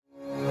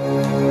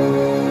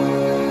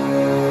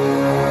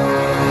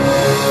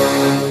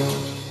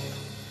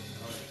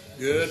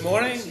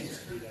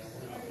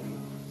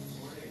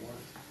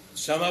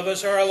Some of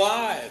us are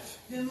alive.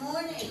 Good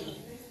morning.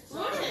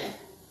 Morning.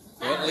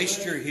 Well, at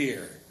least you're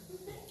here.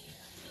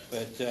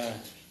 But I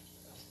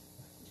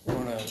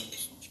want to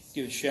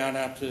give a shout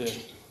out to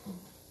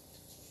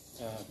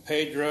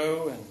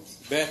Pedro and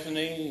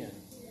Bethany and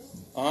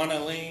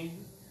Annalene,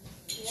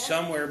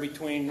 somewhere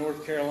between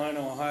North Carolina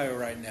and Ohio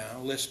right now,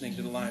 listening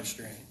to the live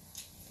stream.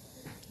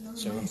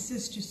 So, my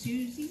sister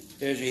Susie.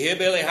 There's a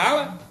hillbilly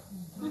holler.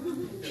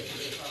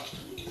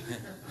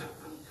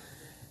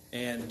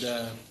 And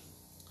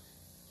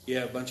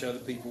a bunch of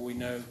other people we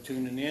know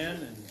tuning in.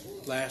 And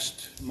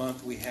last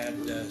month we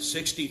had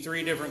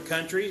 63 different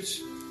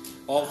countries,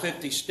 all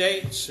 50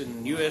 states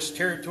and U.S.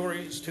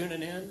 territories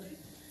tuning in.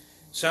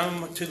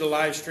 Some to the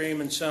live stream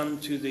and some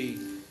to the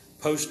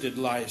posted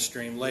live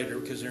stream later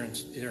because they're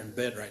in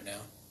bed right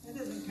now. That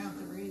doesn't count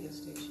the radio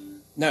station.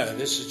 No,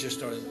 this is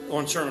just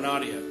on sermon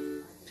audio.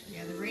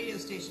 Yeah, the radio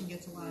station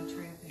gets a lot of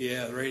traffic.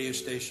 Yeah, the radio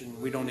station,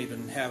 we don't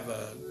even have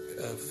a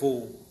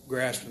full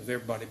grasp of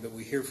everybody, but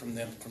we hear from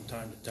them from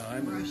time to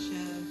time.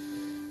 Russia.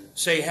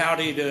 Say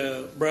howdy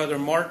to Brother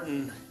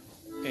Martin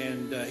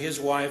and his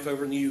wife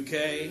over in the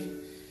UK.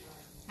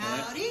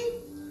 Howdy.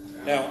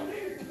 Now,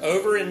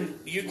 over in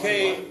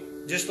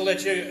UK, just to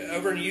let you,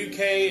 over in the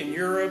UK and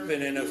Europe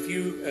and in a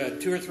few,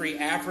 2 or 3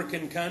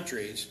 African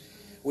countries,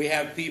 we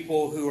have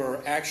people who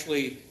are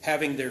actually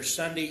having their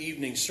Sunday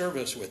evening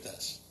service with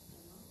us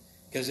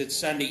because it's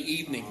Sunday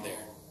evening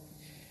there.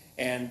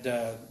 And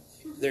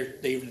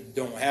they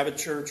don't have a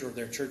church, or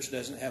their church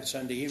doesn't have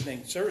Sunday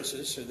evening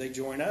services, so they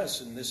join us,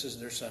 and this is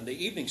their Sunday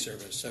evening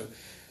service. So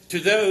to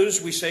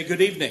those, we say good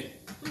evening.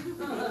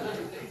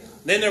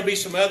 Then there'll be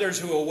some others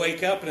who will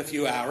wake up in a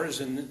few hours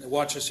and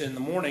watch us in the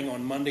morning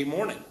on Monday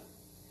morning.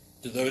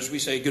 To those, we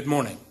say good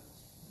morning.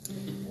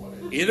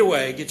 Either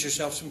way, get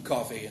yourself some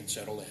coffee and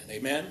settle in.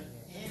 Amen?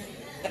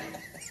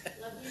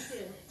 Love you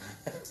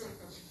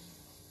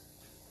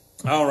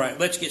too. All right,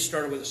 let's get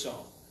started with a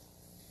song.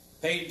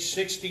 Page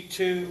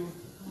 62,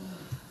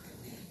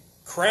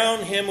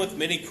 Crown Him with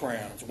Many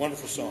Crowns.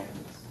 Wonderful song.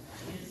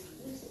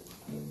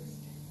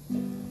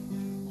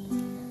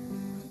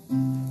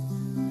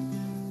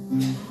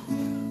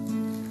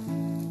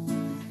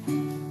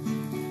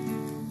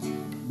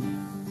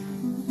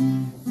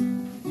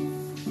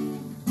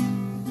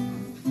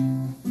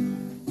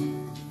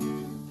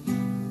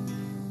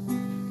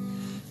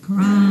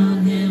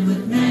 Crown him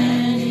with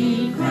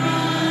many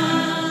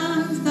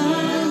crowns, the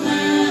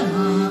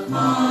Lamb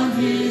upon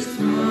his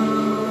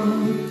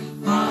throne.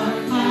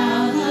 Hark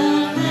how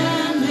the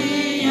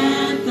heavenly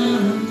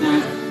anthem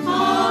turns,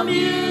 all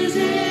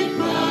music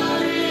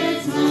but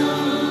its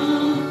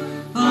own.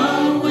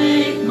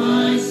 Awake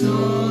my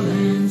soul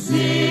and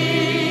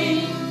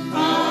sing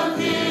of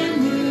him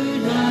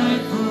who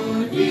died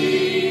for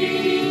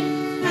thee,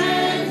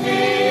 and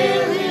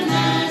hail him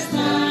as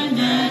thy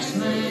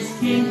matchless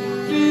King.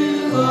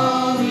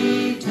 All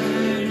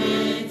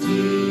eternity,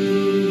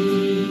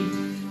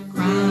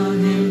 crown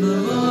him the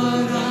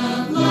Lord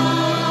of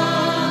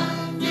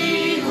love.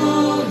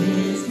 Behold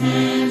his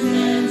hands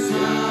and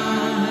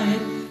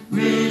side,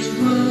 rich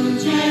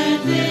wounds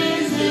yet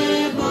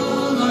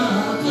visible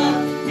of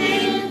love,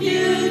 in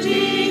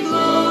beauty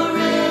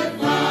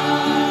glorified.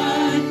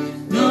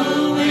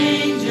 No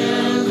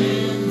angel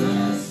in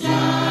the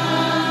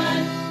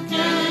sky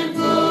can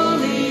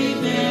fully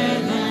bear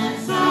that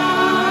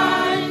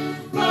sight,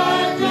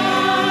 but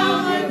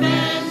downward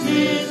bends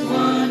his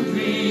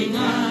wondering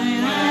eye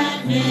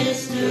at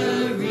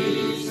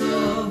mystery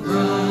so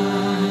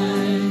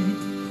bright.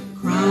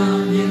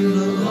 Crown him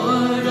the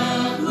Lord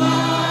of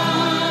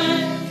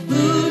light,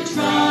 who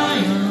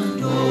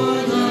triumphed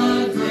o'er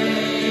the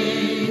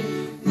grave,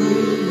 who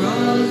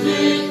rose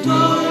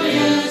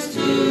victorious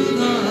to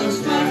the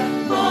strife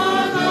for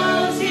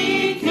those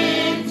he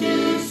came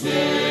to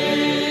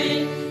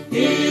save.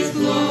 His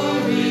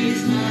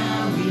glories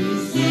now we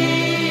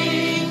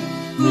sing,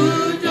 who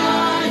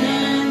died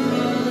and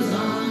rose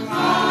on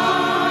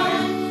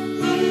high,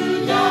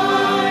 who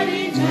died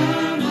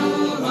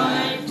eternal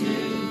life to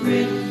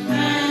bring,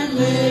 and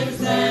lives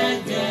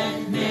that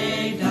death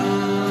may die.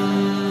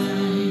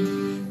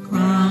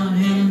 Crown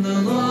him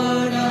the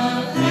Lord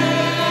of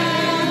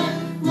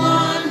heaven,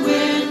 one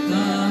with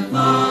the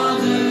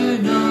Father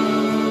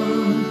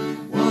known,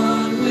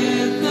 one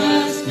with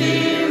the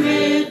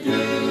Spirit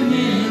through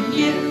him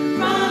give,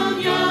 from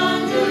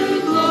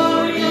yonder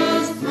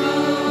glorious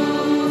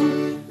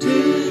throne. To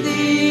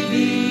thee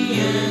be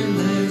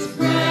endless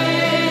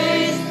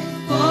praise,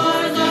 for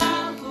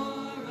thou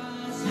for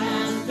us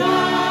hast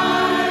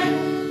died.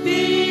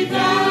 Be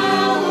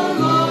thou, O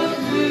Lord,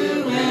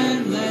 through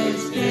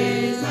endless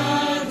days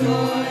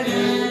adored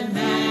and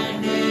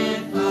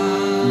magnified.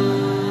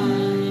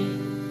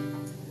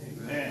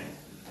 Amen.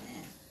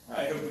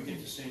 I hope we get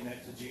to sing that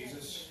to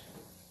Jesus.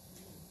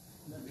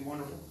 That'd be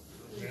wonderful.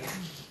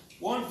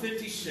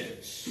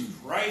 156,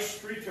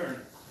 Christ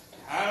return.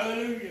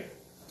 Hallelujah.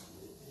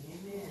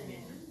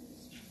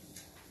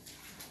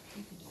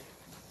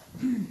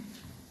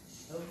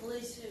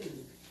 Hopefully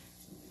soon.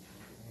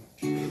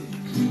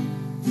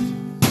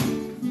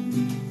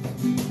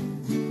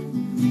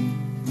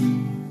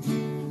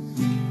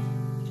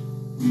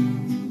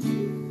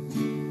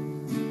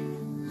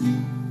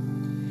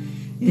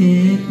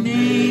 It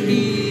may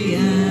be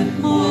at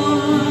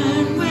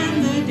morn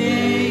when the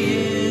day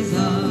is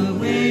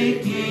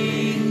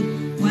awaking,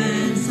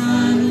 when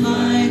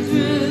sunlight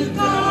through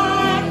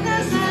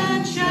darkness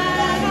and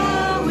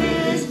shadow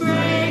is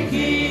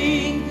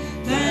breaking,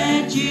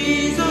 that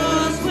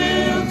Jesus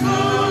will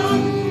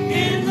come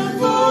in the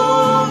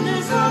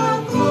fullness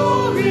of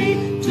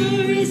glory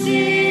to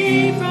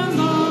receive from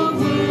the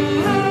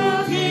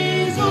world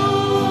his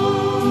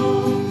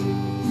own.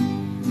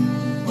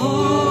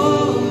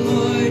 Oh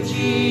Lord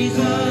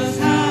Jesus,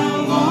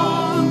 how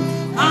long,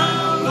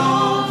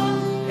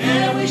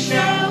 ere we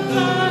shout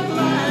the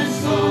glad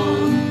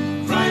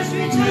song, Christ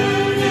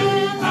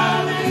returneth,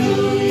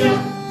 hallelujah,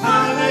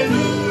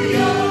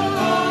 hallelujah,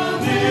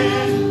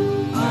 amen,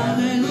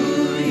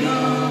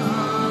 hallelujah,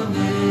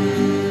 amen.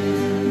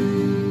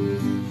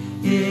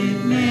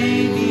 It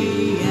may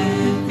be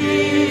at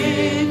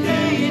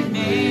midday, it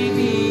may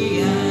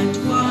be at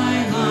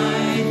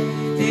twilight,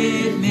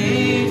 it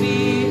may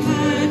be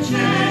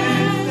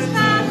perchance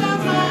that the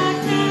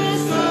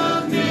blackness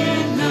of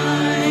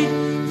midnight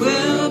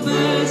will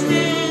burst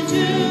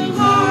into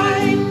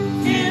light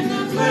in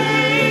the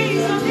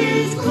blaze of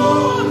his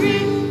glory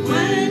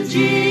when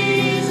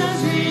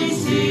Jesus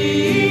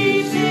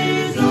receives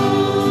his own.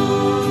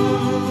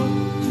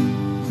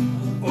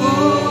 Oh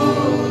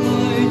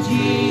Lord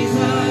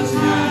Jesus,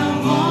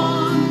 how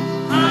long,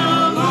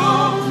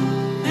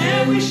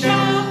 ere we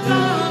shout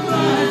the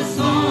glad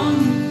song,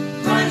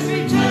 Christ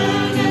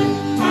returneth,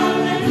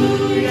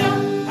 hallelujah,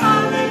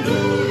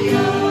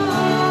 hallelujah,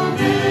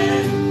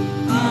 amen,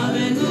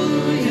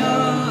 hallelujah,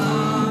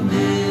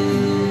 amen.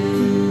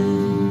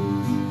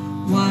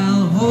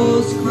 While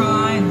hosts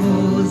cry,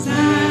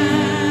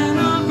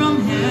 Hosanna, from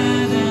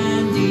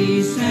heaven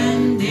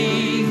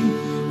descending,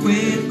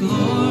 with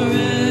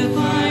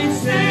glorified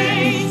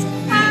saints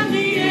and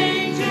the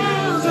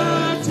angels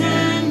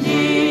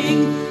attending,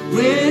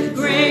 with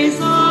grace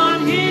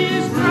on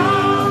his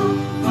brow,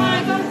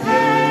 like a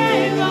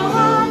halo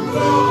of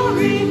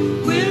glory,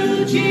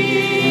 will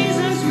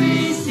Jesus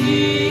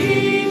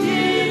receive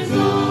his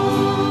own.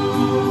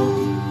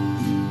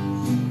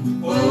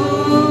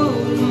 Oh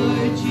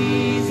Lord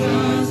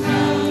Jesus,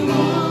 how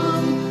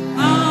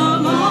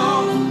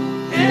long,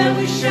 ere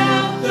we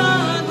shout the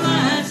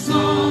glad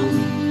song,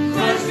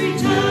 Christ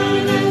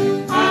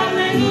returneth,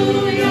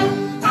 hallelujah,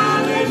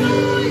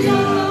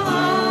 hallelujah,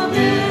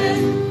 amen,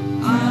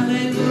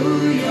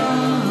 hallelujah,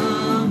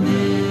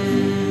 amen.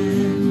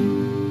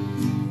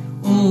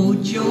 Oh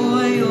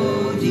joy,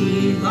 oh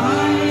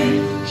delight,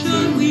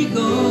 should we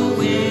go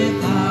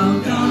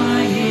without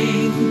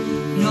dying?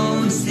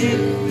 No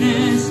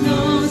sickness,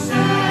 no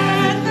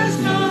sadness,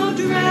 no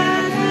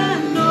dread,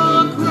 and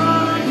no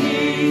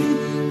crying.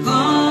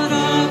 Caught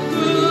up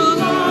through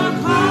the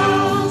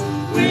clouds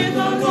with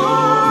the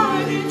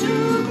Lord into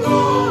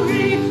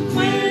glory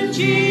when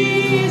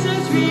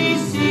Jesus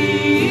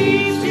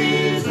receives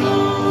his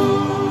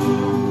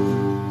own.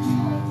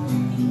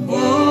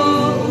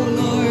 Oh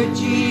Lord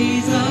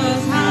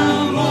Jesus,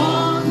 how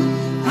long,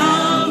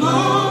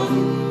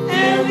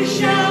 ere we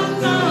shout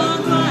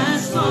the glad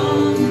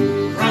song,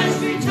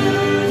 Christ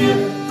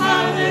returneth,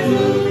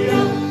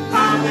 hallelujah,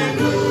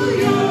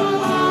 hallelujah,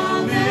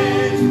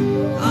 amen,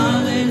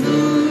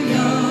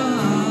 hallelujah,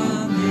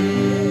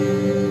 amen.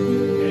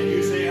 Can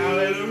you say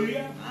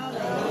hallelujah?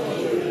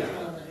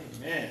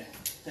 Amen.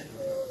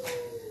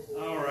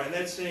 All right,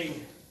 let's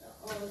sing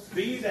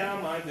Be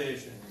Thou My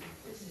Vision.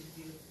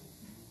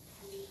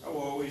 I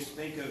will always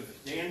think of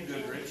Dan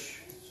Goodrich.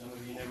 Some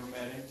of you never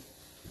met him.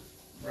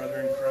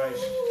 Brother in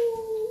Christ.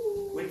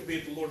 Went to be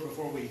with the Lord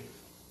before we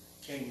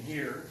came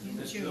here in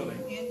this building.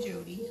 And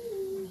Jody.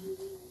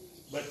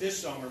 But this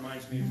song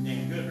reminds me of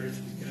Dan Goodrich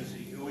because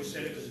he always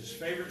said it was his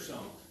favorite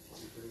song.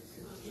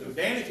 So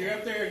Dan, if you're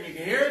up there and you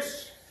can hear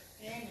us,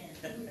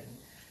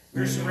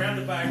 we're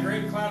surrounded by a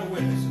great cloud of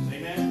witnesses.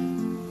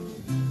 Amen?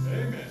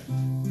 Amen.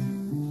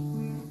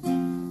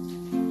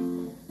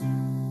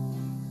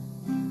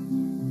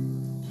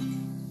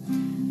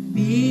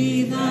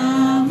 Be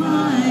thou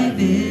my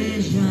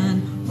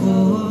vision, O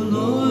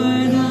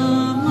Lord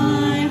of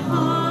my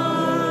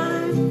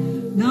heart,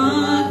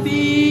 not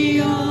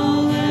be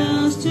all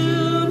else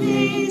to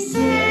me,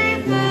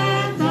 save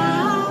that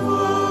thou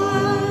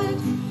art.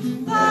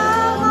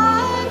 Thou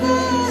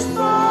livest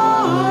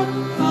for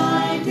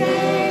by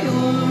day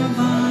or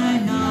by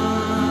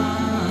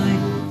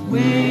night,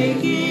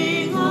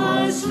 waking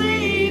or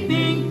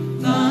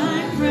sleeping,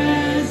 thy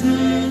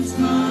presence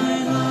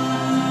my life.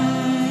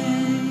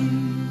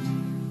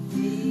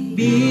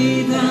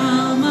 Be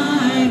thou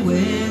my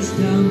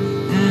wisdom,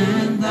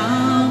 and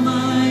thou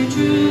my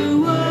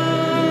true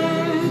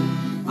word.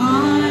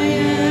 I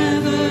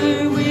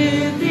ever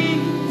with thee,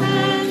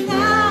 and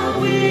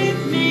thou with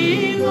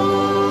me,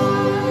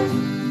 Lord.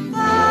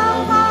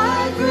 Thou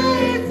my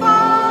great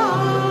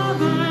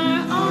Father,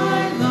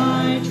 art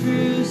thy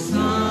true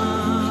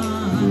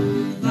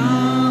Son.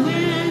 Thou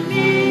in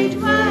me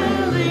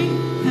dwelling,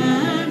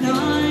 and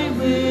I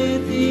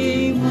with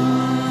thee one.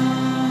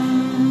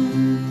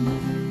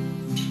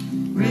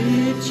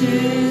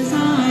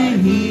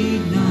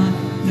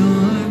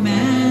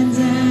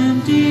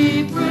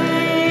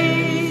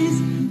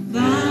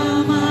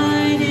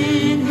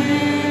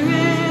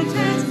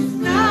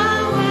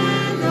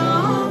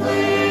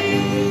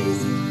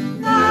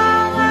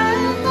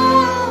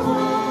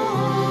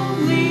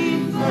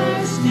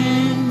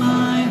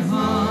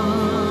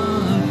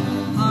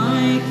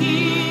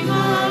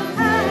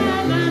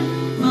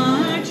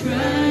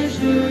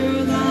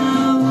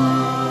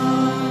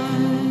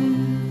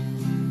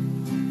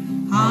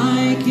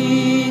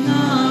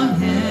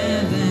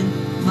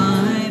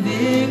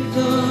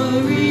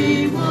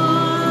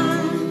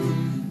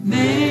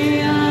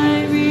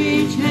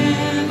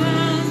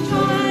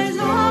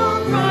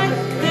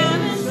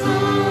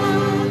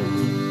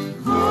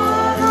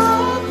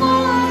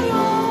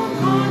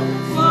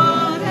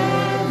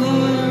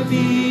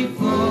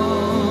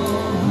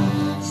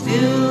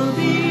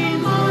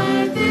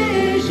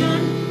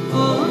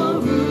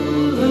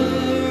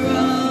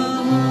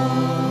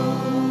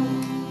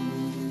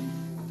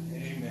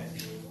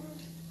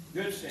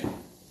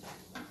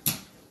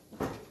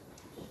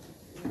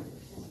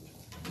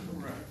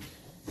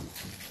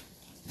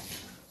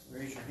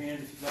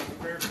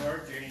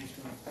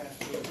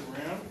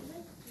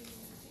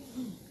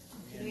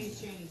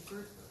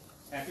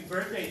 Happy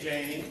birthday,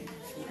 Janie.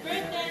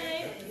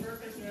 Birthday!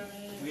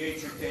 We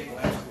ate your cake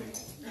last week.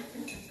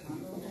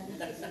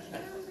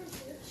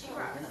 She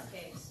brought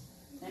cupcakes.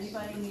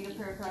 Anybody need a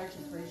prayer card,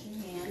 just raise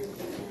your hand.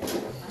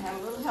 I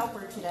have a little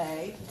helper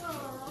today.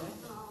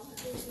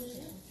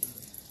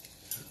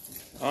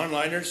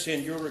 Onliners,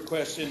 send your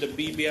requests into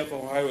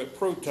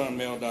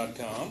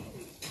bbfohio@protonmail.com.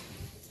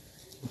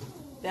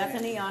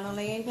 Bethany,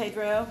 Annalene,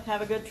 Pedro,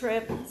 have a good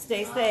trip.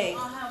 Stay safe.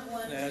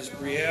 As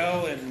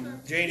Brielle and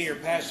Janie are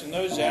passing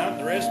those out,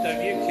 the rest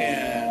of you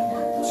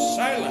can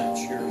silence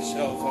your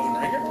cell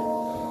phone ringer.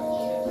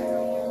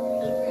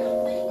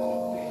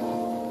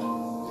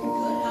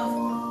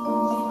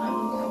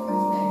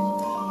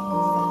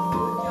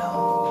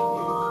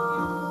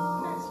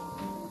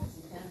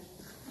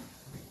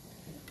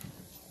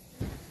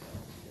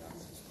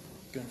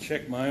 Gonna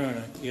check my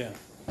own,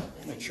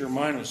 make sure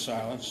mine was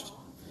silenced.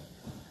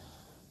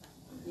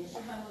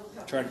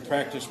 Try to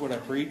practice what I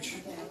preach.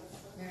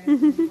 All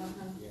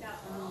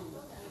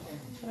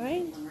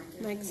right,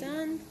 mic's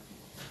on.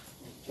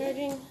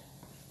 Charging.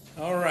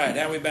 All right,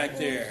 how are we back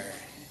there?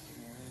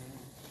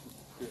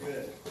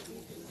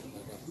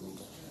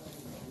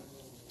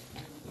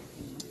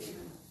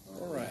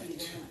 All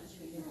right.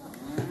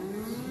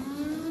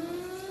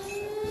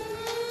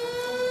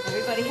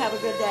 Everybody have a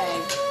good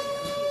day.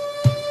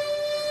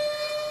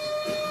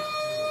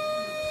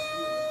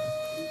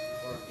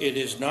 It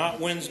is not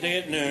Wednesday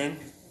at noon,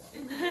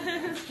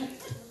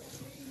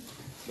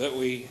 but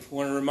we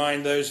want to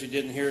remind those who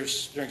didn't hear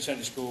us during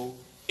Sunday school,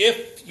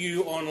 if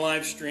you on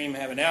live stream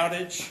have an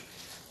outage,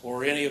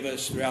 or any of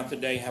us throughout the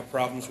day have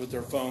problems with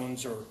their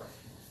phones or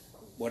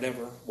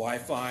whatever,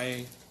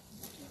 Wi-Fi,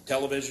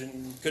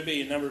 television, could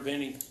be a number of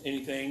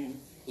anything,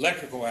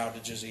 electrical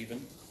outages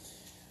even.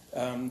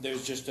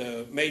 There's just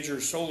a major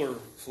solar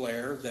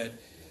flare that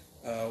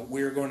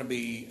we're going to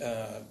be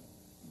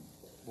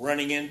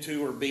running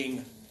into or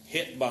being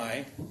hit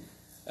by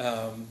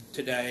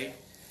today.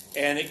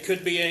 And it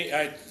could be,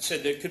 I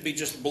said it could be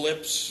just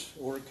blips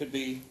or it could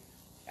be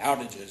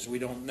outages. We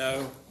don't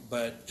know,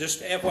 but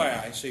just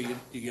FYI, so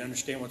you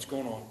understand what's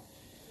going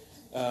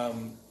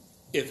on.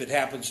 If it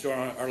happens to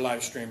our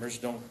live streamers,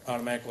 don't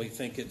automatically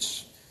think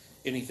it's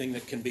anything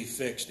that can be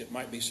fixed. It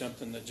might be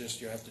something that just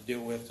you have to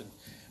deal with. And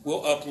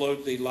we'll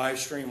upload the live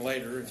stream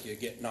later if you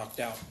get knocked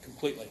out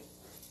completely.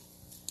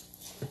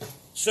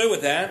 So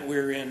with that,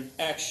 we're in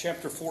Acts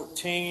chapter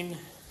 14.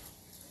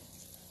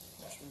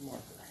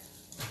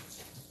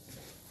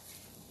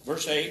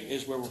 Verse 8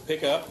 is where we'll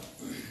pick up.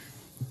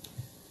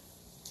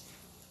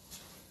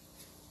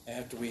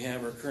 After we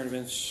have our current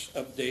events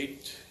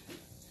update.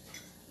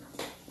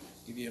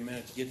 Give you a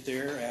minute to get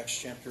there. Acts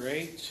chapter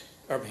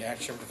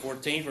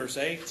 14, verse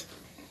 8.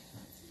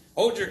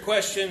 Hold your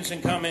questions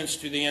and comments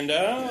to the end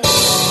of.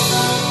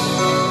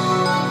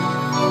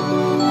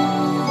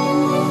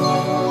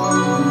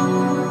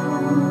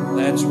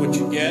 That's what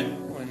you get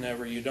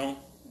whenever you don't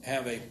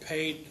have a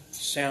paid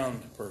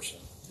sound person.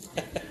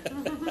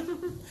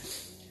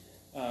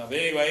 But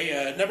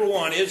anyway, number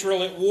one,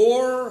 Israel at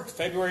war,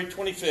 February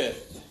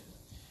 25th.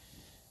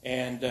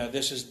 And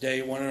this is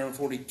day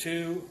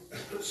 142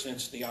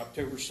 since the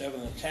October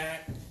 7th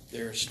attack.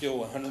 There are still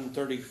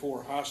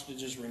 134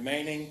 hostages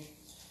remaining.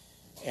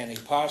 And a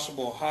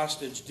possible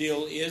hostage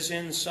deal is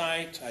in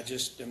sight. I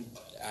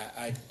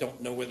don't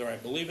know whether I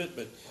believe it,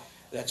 but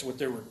that's what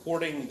they're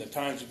reporting. The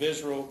Times of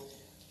Israel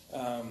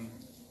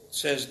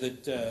says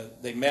that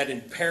they met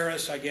in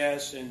Paris, I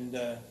guess, and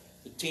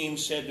the team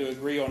said to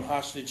agree on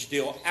hostage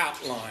deal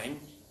outline.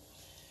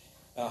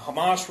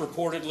 Hamas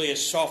reportedly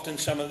has softened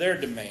some of their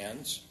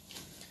demands.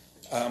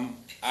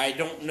 I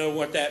don't know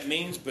what that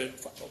means, but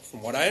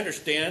from what I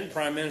understand,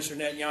 Prime Minister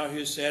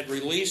Netanyahu said,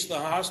 release the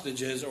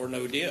hostages or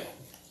no deal.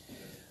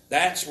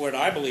 That's what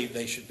I believe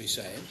they should be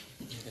saying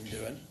and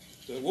doing.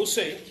 But we'll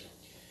see.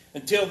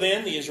 Until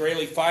then, the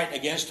Israeli fight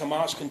against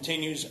Hamas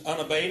continues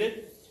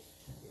unabated.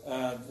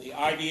 The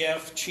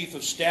IDF Chief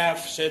of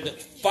Staff said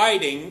that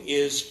fighting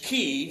is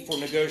key for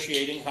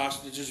negotiating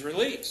hostages'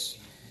 release.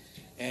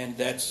 And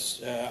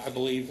that's, I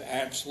believe,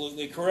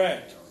 absolutely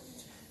correct.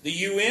 The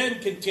UN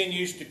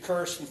continues to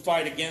curse and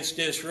fight against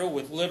Israel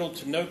with little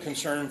to no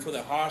concern for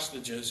the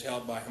hostages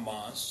held by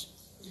Hamas.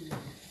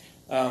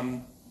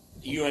 The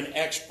UN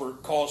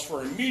expert calls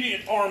for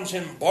immediate arms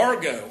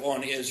embargo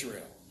on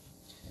Israel.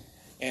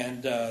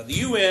 And the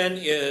UN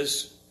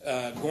is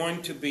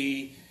going to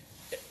be,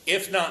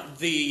 if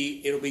not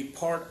it'll be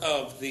part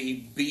of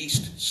the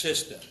beast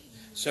system.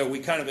 So we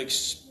kind of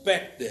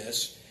expect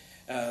this.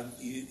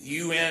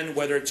 UN,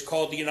 whether it's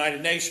called the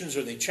United Nations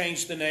or they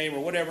change the name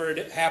or whatever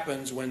it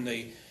happens when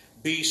the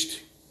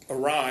beast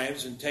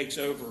arrives and takes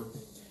over,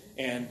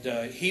 and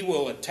he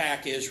will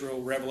attack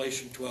Israel.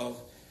 Revelation 12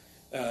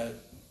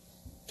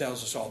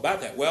 tells us all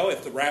about that. Well,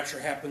 if the rapture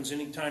happens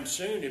anytime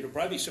soon, it'll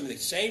probably be some of the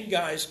same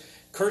guys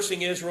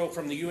cursing Israel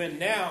from the UN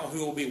now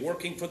who will be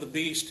working for the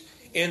beast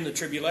in the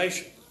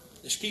tribulation.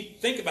 Just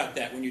think about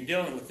that when you're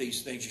dealing with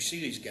these things. You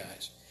see these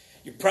guys.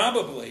 You're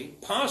possibly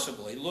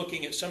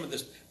looking at some of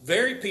the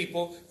very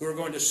people who are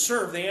going to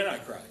serve the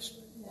Antichrist.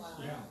 Wow.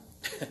 Yeah.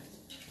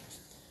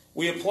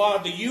 We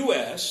applaud the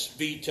U.S.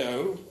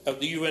 veto of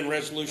the UN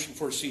resolution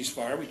for a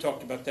ceasefire. We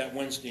talked about that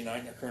Wednesday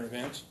night in our current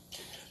events.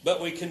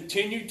 But we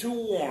continue to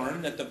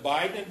warn that the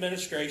Biden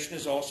administration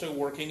is also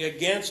working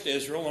against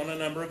Israel on a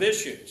number of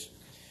issues.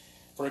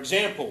 For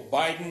example,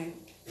 Biden,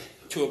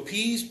 to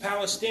appease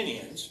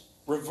Palestinians,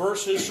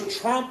 reverses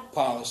Trump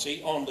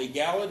policy on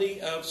legality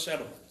of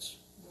settlements.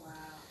 Wow,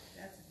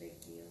 that's a big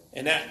deal.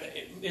 And that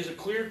is a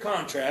clear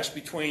contrast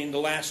between the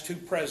last two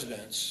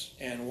presidents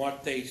and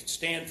what they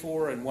stand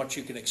for and what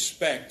you can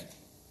expect,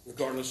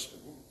 regardless,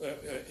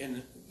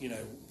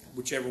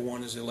 whichever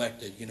one is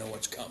elected, you know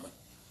what's coming.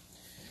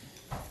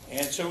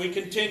 And so we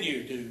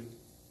continue to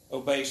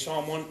obey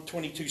Psalm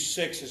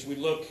 122:6 as we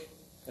look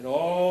at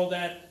all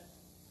that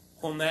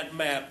on that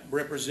map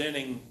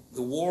representing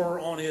the war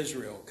on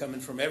Israel coming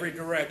from every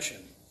direction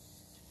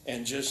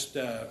and just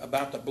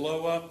about to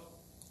blow up.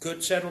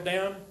 Could settle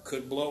down,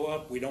 could blow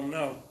up, we don't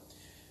know.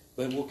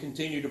 But we'll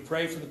continue to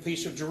pray for the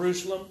peace of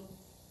Jerusalem.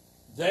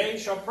 They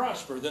shall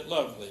prosper that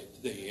love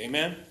thee.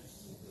 Amen?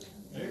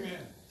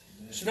 Amen.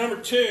 So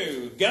number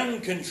 2, gun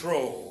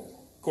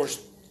control. Of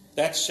course,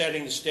 that's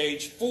setting the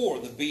stage for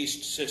the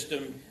beast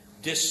system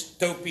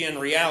dystopian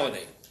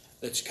reality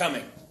that's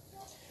coming.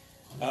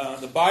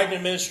 The Biden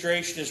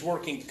administration is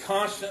working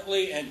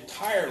constantly and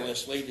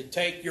tirelessly to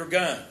take your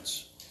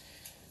guns.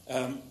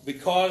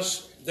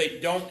 Because they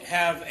don't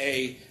have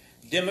a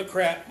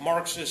Democrat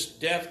Marxist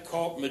death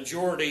cult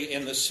majority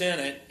in the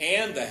Senate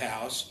and the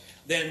House,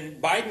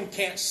 then Biden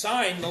can't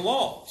sign the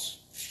laws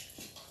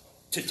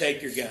to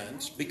take your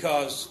guns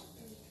because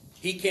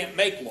he can't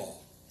make law.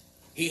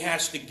 He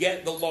has to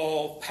get the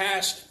law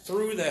passed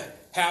through the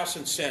House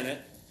and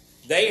Senate.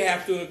 They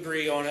have to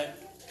agree on it.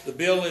 The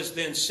bill is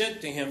then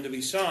sent to him to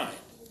be signed.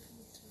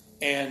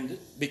 And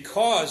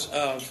because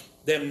of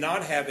them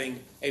not having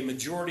a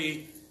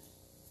majority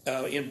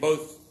in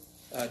both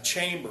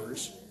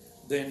chambers,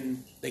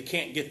 then they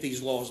can't get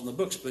these laws in the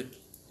books. But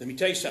let me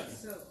tell you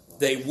something.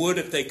 They would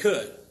if they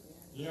could.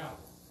 Yeah.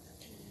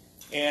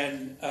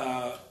 And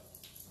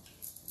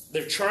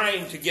they're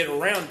trying to get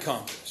around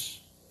Congress.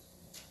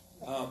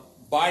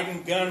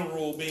 Biden gun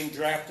rule being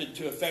drafted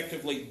to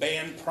effectively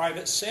ban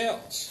private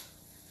sales.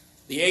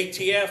 The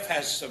ATF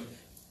has some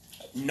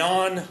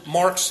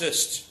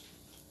non-Marxists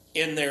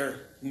in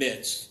their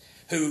midst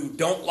who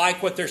don't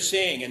like what they're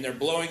seeing, and they're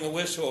blowing the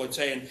whistle and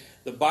saying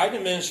the Biden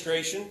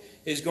administration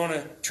is going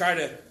to try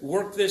to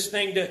work this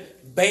thing to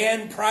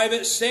ban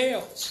private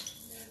sales.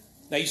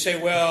 Now you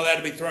say, well,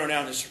 that'll be thrown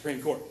out in the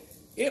Supreme Court.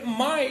 It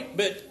might,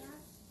 but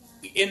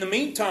in the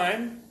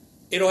meantime,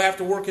 it'll have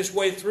to work its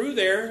way through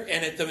there,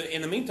 and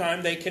in the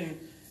meantime, they can.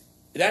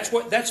 That's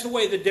the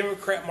way the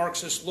Democrat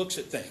Marxist looks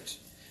at things.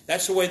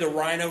 That's the way the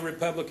Rhino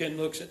Republican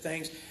looks at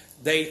things.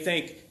 They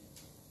think,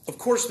 of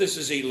course, this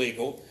is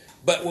illegal,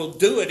 but we'll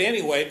do it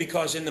anyway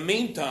because in the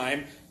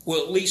meantime,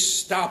 we'll at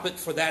least stop it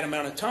for that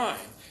amount of time.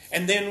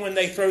 And then when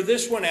they throw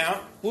this one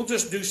out, we'll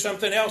just do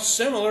something else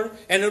similar,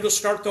 and it'll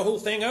start the whole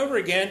thing over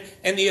again.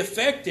 And the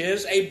effect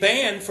is a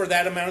ban for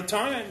that amount of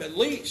time, at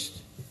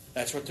least.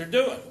 That's what they're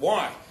doing.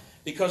 Why?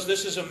 Because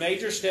this is a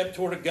major step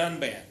toward a gun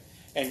ban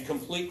and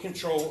complete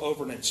control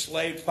over an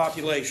enslaved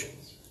population.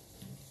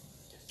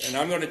 And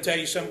I'm going to tell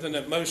you something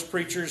that most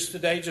preachers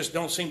today just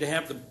don't seem to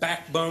have the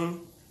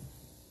backbone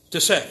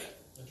to say.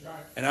 That's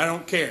right. And I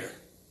don't care.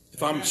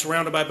 If I'm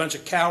surrounded by a bunch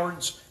of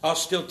cowards, I'll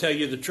still tell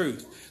you the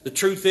truth. The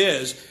truth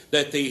is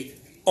that the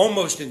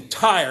almost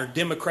entire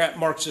Democrat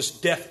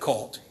Marxist death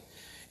cult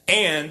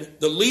and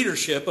the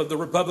leadership of the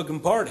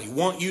Republican Party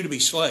want you to be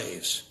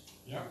slaves.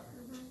 Yep.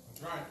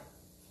 That's right.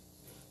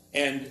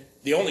 And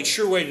the only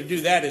sure way to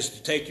do that is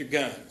to take your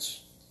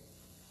guns.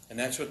 And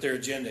that's what their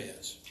agenda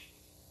is.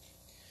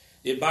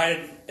 The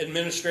Biden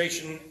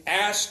administration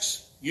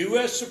asks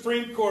U.S.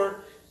 Supreme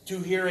Court to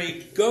hear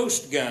a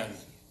ghost gun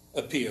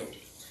appeal.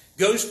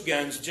 Ghost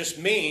guns just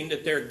mean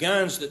that they're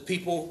guns that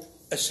people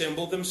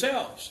assemble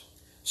themselves.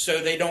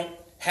 So they don't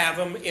have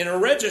them in a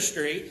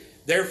registry.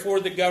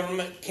 Therefore, the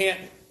government can't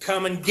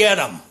come and get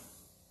them.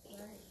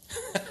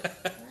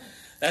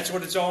 That's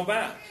what it's all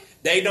about.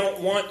 They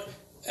don't want...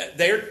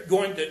 They're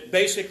going to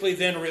basically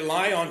then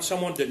rely on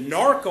someone to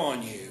narc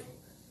on you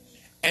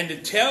and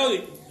to tell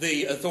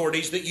the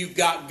authorities that you've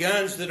got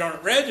guns that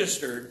aren't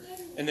registered,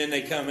 and then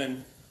they come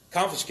and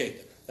confiscate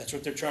them. That's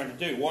what they're trying to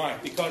do. Why?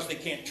 Because they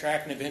can't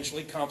track and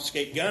eventually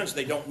confiscate guns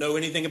they don't know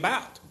anything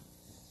about.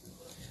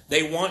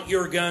 They want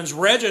your guns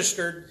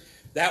registered.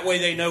 That way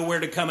they know where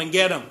to come and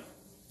get them.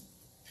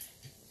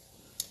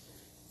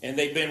 And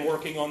they've been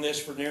working on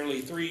this for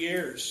nearly 3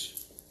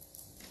 years.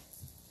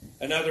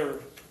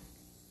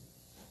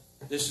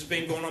 This has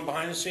been going on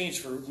behind the scenes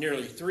for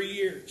nearly 3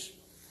 years.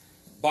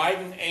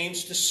 Biden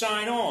aims to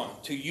sign on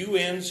to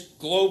UN's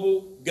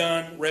Global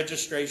Gun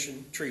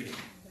Registration Treaty.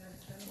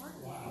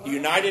 The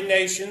United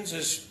Nations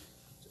is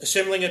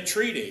assembling a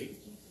treaty,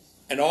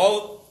 and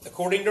all,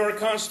 according to our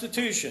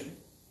Constitution,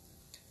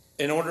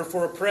 in order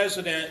for a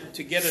president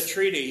to get a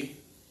treaty,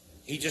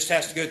 he just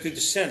has to go through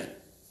the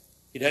Senate.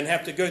 He doesn't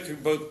have to go through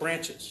both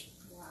branches.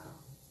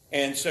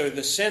 And so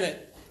the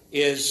Senate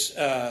is,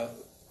 I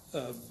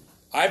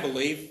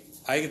believe,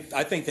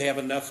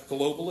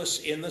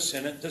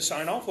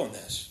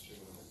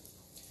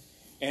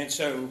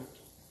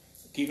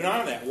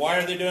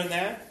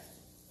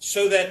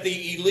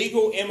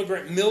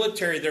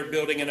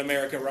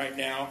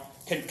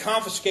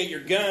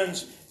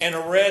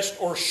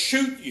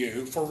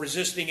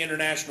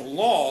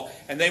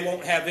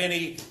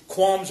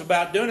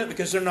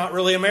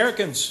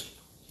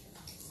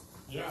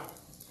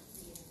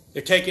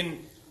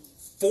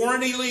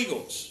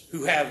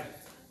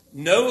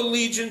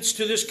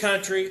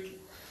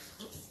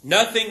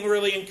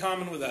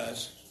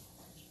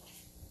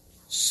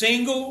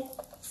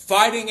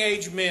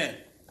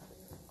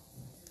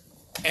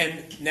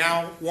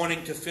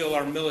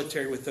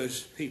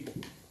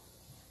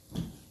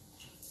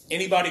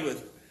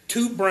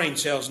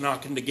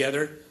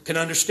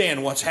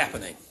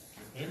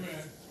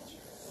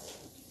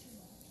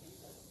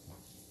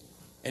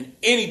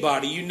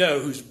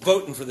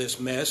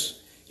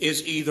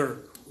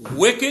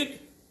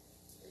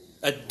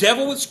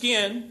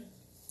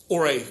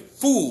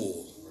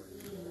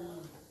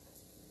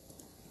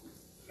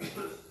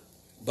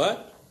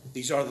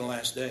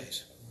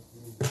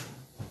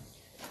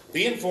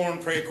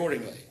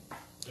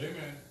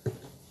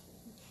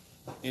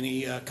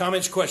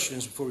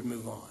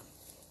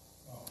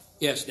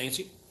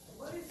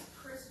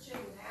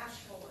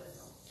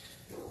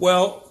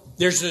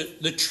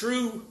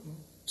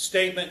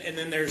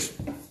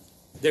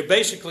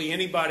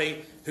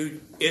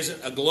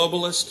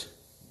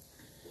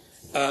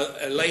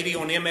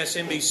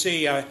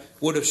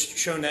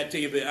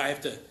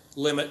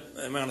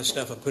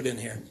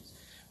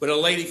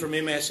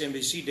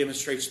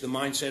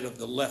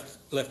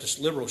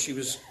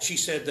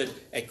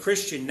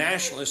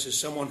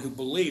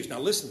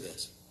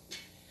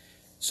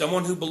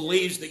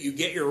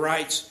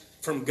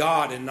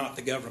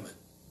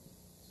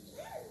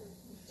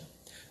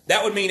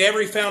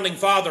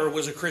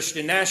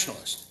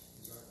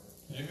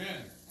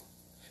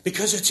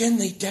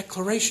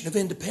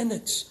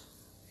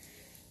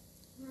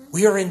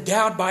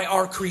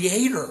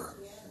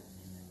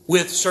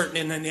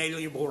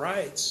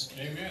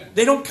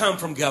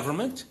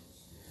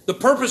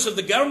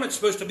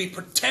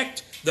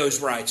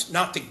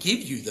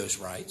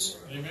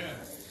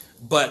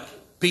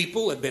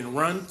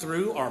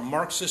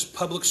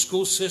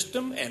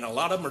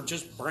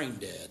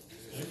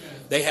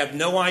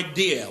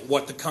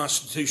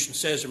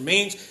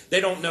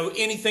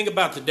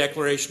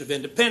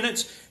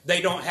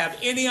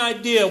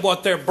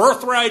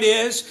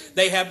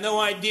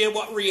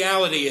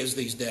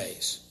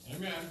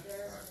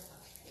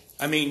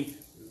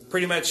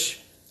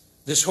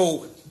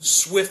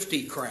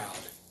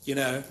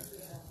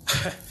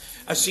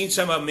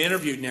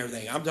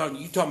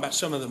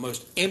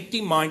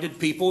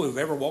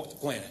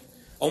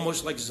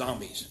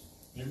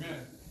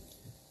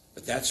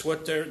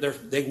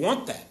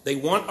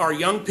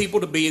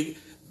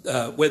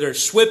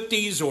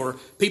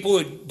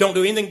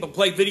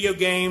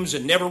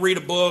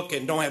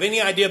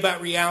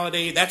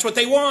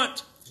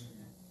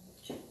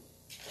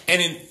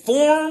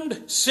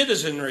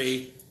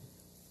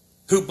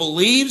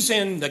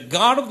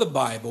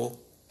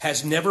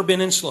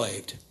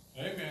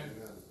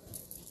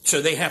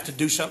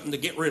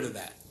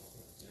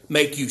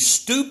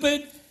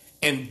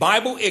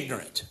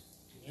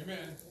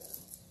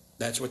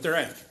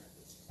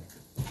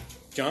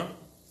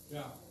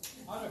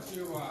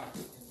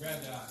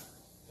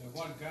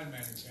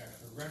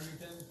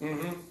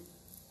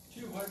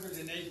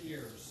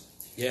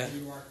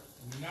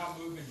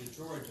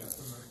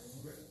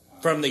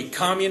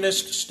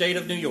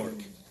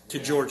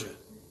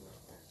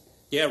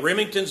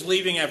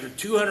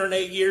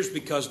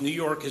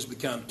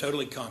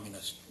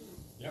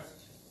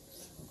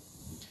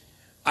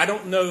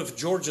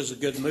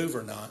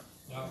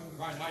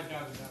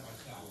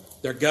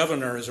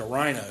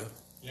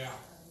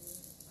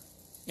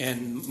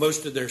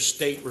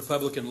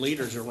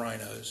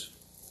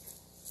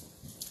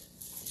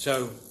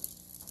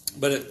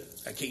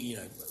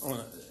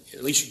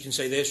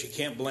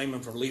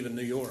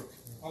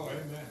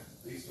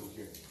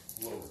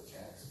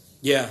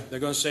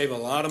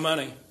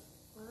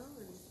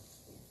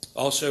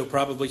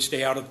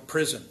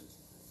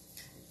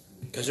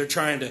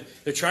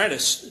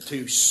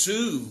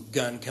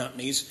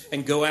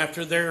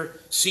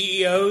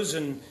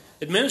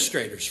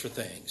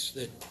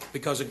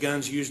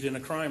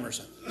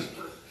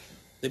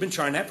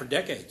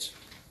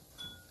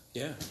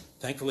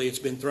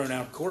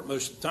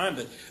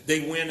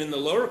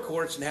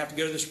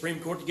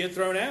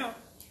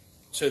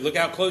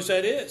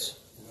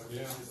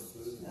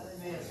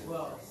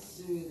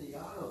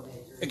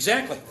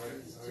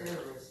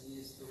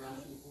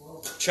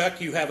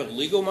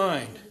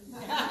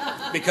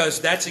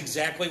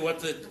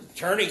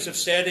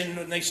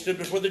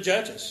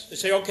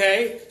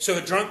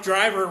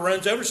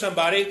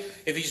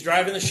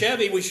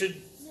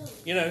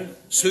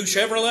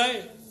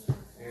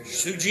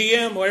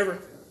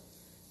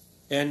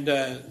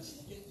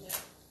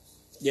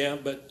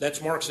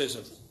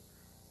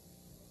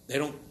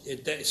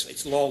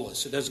 It's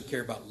lawless. It doesn't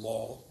care about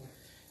law.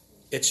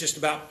 It's just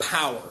about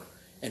power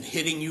and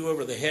hitting you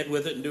over the head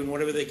with it and doing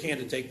whatever they can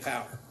to take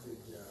power.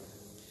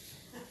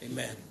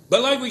 Amen.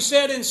 But like we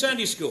said in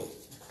Sunday school,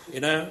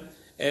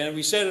 and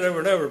we said it over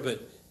and over,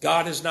 but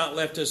God has not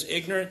left us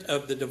ignorant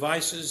of the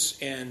devices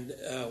and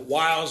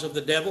wiles of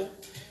the devil.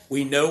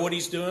 We know what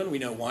he's doing. We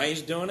know why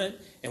he's doing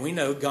it. And we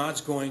know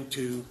God's going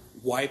to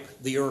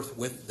wipe the earth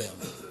with them.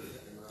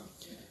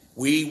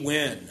 We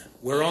win.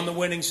 We're on the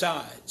winning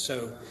side.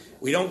 So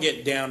we don't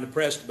get down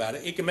depressed about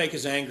it. It can make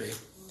us angry.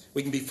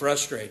 We can be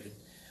frustrated.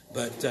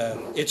 But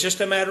it's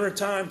just a matter of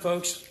time,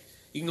 folks.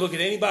 You can look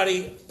at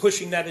anybody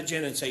pushing that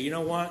agenda and say, you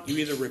know what? You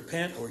either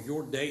repent or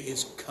your day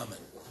is coming.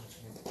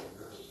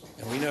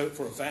 And we know it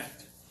for a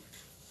fact.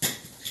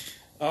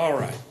 All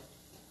right.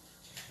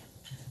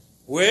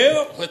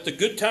 Well, let the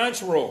good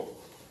times roll.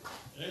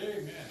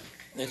 Amen.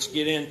 Let's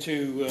get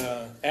into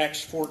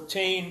Acts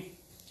 14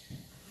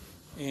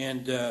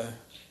 and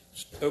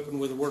open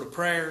with a word of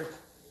prayer.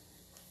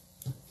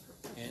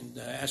 And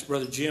ask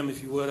Brother Jim,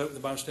 if you would, open the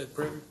Bible study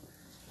prayer.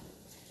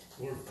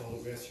 Lord, Father,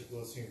 we ask your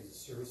blessing of the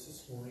service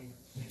this morning.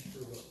 Thank you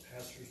for what the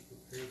pastors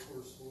prepared for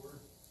us, Lord.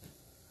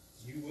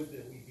 You would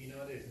that we be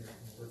not ignorant,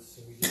 Lord,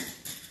 so we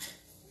just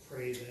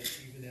pray that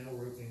even now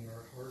we're opening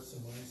our hearts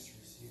and minds to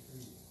receive from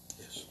you.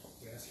 Yes.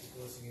 We ask your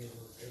blessing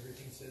over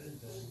everything said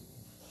and done.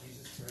 In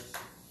Jesus Christ.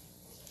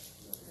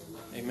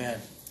 Amen.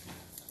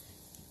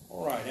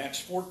 All right, Acts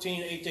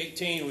 14,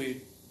 8-18,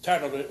 we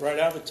titled it right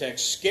out of the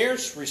text,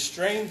 Scarce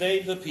Restrain They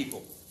the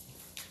People.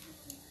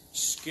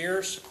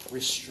 Scarce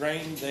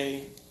restrain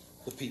they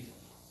the people.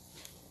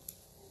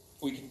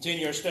 We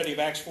continue our study of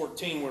Acts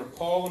 14, where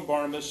Paul and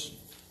Barnabas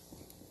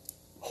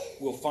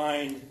will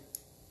find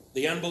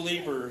the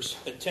unbelievers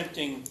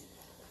attempting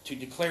to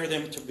declare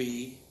them to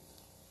be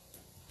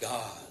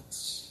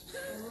gods.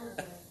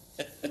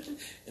 Isn't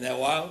that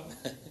wild?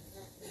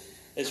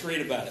 Let's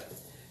read about it.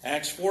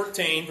 Acts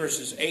 14,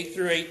 verses 8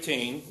 through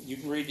 18. You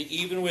can read it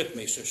even with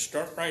me, so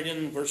start right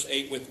in verse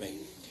 8 with me.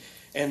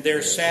 And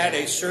there sat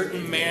a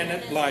certain man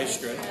at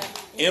Lystra,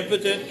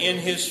 impotent in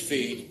his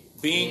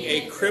feet, being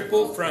a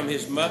cripple from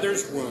his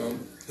mother's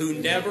womb, who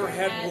never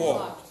had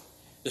walked.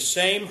 The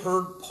same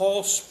heard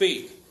Paul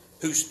speak,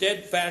 who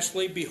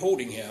steadfastly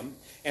beholding him,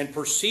 and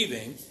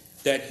perceiving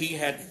that he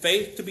had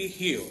faith to be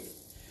healed,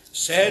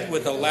 said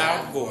with a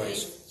loud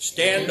voice,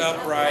 Stand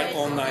upright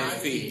on thy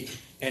feet.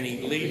 And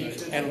he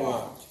leaped and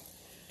walked.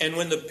 And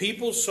when the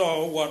people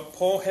saw what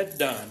Paul had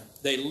done,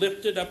 they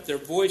lifted up their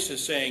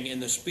voices, saying in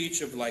the speech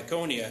of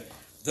Lycaonia,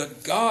 The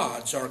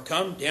gods are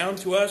come down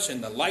to us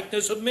in the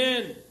likeness of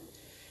men.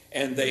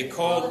 And they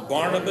called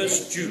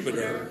Barnabas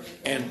Jupiter,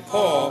 and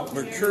Paul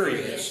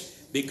Mercurius,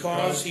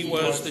 because he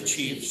was the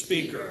chief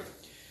speaker.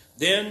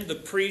 Then the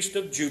priest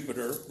of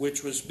Jupiter,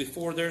 which was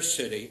before their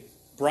city,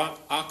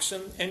 brought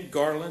oxen and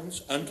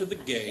garlands unto the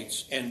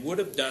gates, and would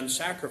have done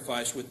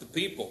sacrifice with the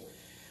people,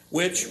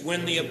 which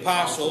when the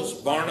apostles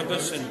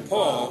Barnabas and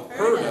Paul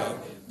heard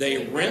of,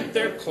 they rent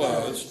their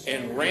clothes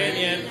and ran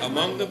in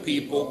among the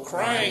people,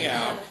 crying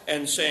out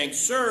and saying,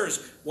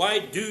 Sirs, why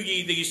do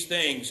ye these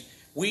things?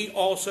 We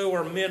also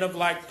are men of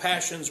like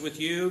passions with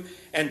you,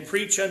 and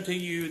preach unto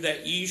you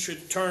that ye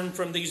should turn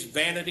from these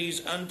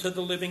vanities unto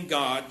the living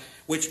God,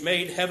 which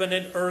made heaven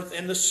and earth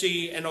and the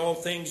sea and all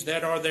things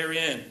that are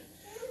therein,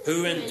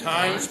 who in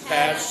times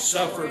past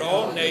suffered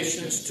all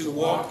nations to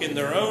walk in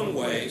their own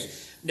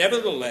ways.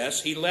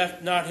 Nevertheless, he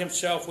left not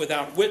himself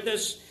without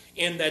witness,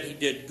 in that he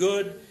did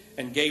good,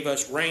 and gave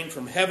us rain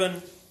from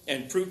heaven,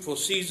 and fruitful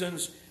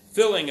seasons,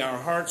 filling our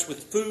hearts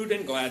with food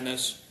and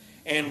gladness.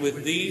 And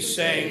with these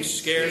sayings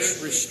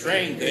scarce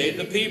restrained they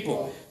the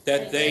people,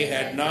 that they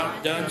had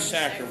not done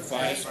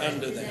sacrifice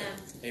unto them.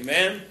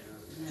 Amen?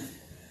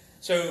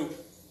 So,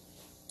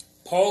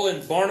 Paul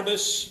and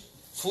Barnabas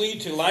flee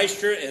to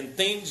Lystra, and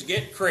things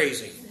get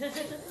crazy.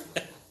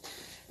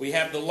 We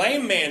have the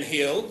lame man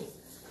healed,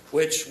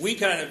 which we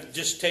kind of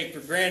just take for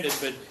granted,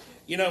 but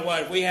you know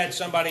what? If we had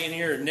somebody in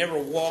here who never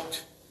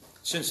walked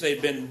since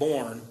they'd been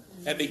born,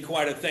 that'd be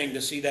quite a thing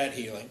to see that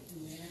healing.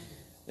 Yeah.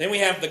 Then we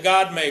have the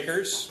God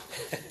makers,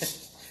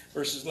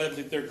 verses 11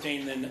 through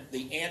 13, then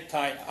the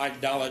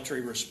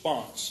anti-idolatry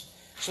response.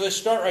 So let's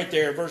start right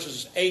there,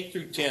 verses 8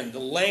 through 10. The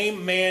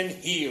lame man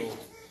healed.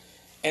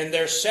 And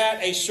there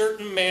sat a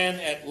certain man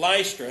at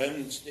Lystra,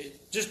 and it's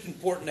just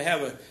important to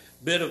have a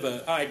bit of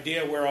an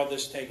idea where all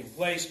this is taking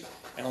place.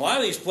 And a lot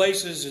of these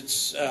places,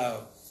 it's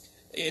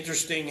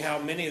interesting how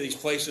many of these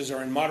places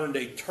are in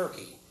modern-day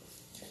Turkey.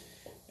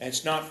 And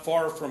it's not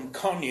far from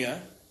Konya,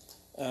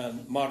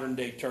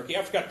 modern-day Turkey.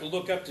 I forgot to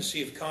look up to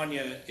see if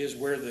Konya is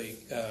where the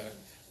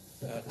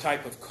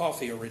type of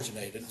coffee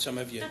originated. Some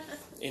of you,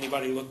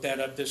 anybody looked that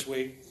up this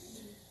week?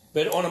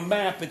 But on a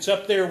map, it's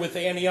up there with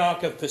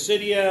Antioch of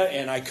Pisidia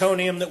and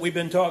Iconium that we've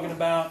been talking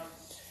about.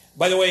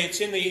 By the way, it's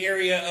in the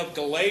area of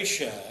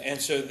Galatia, and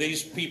so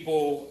these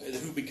people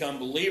who become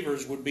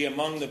believers would be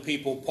among the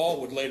people Paul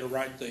would later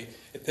write the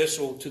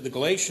epistle to the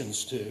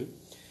Galatians to.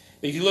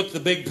 If you look at the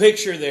big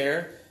picture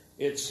there,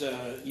 it's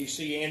you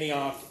see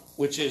Antioch,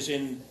 which is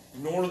in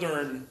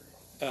northern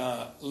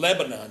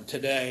Lebanon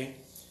today.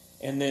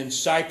 And then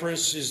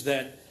Cyprus is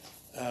that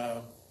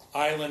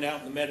island out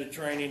in the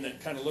Mediterranean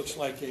that kind of looks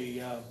like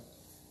a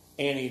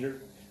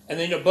anteater. And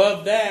then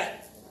above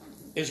that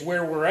is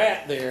where we're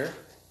at there.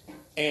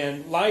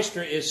 And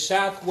Lystra is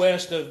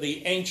southwest of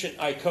the ancient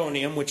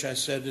Iconium, which I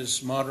said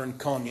is modern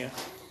Konya,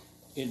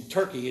 in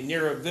Turkey, and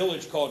near a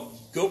village called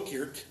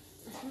Gökyurt.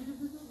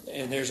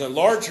 And there's a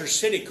larger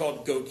city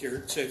called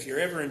Gökyurt, so if you're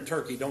ever in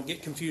Turkey, don't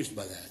get confused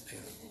by that.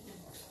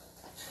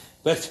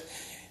 But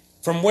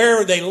from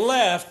where they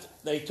left,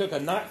 they took a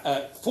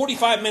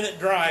 45-minute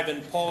drive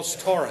in Paul's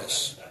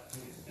Taurus.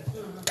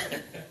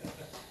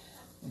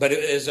 But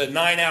it is a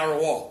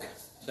 9-hour walk.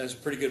 That's a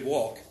pretty good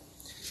walk.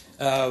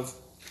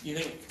 You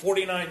think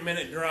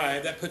 49-minute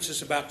drive, that puts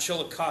us about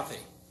Chillicothe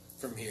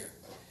from here.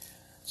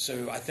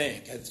 So I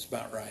think that's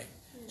about right.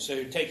 So it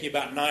would take you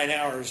about 9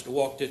 hours to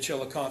walk to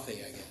Chillicothe,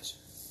 I guess.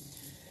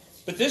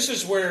 But this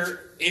is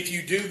where, if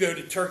you do go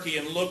to Turkey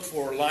and look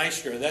for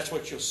Lystra, that's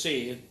what you'll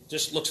see. It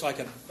just looks like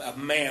a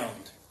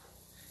mound.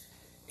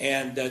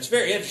 And it's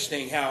very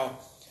interesting how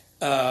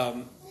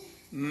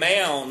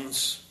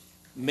mounds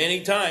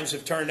many times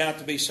have turned out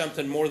to be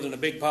something more than a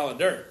big pile of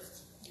dirt.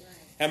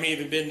 How many of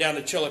you have been down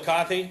to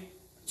Chillicothe?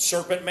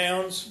 Serpent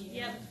mounds?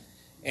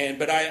 Yep.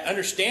 But I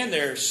understand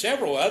there are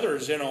several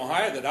others in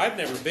Ohio that I've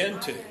never been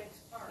to.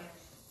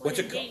 What's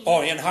it called?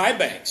 Oh, in High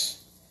Banks.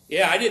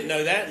 Yeah, I didn't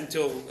know that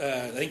until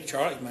I think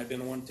Charlie might have been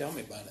the one to tell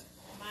me about it.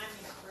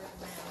 Miamisburg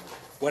Mound.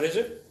 What is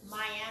it?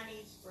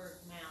 Miamisburg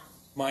Mound.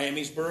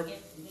 Miamisburg?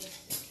 It's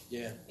this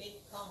Yeah. big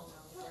cone on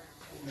the ground.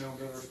 Now,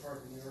 Governor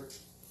Park in New York.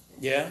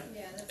 Yeah?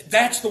 Yeah,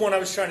 That's the one I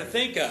was trying to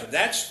think of.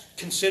 That's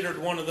considered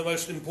one of the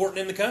most important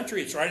in the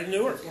country. It's right in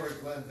Newark. That's where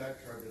Glenn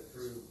Beck tried to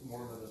prove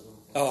Mormonism.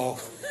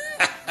 Oh.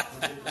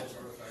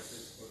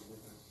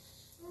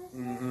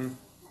 Mm-hmm.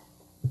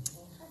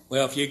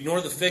 Well, if you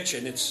ignore the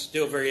fiction, it's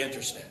still very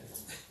interesting.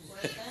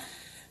 where's that?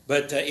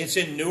 But it's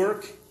in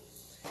Newark,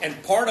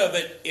 and part of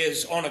it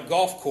is on a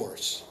golf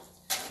course.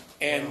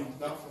 And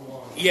Not for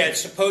long. yeah,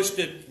 it's supposed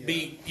to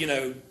be,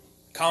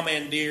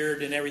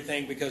 commandeered and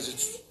everything because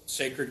it's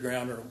sacred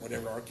ground or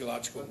whatever,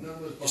 archaeological, But none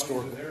of those bodies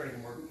historical. are there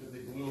anymore because they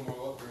blew them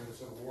all up during the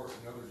Civil War,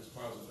 and now they're just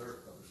piles of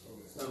dirt. But they're still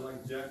there. Sound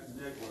like Jack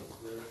Nicholas,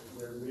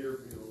 their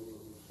Muirfield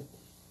was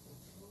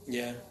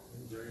Yeah.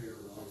 greater.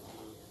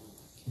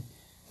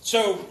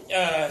 So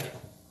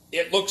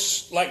it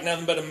looks like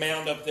nothing but a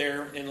mound up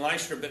there in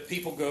Lystra, but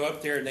people go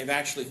up there and they've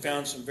actually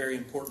found some very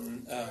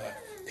important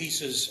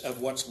pieces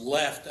of what's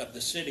left of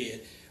the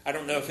city. I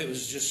don't know if it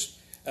was just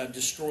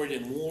destroyed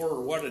in war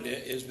or what it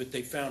is, but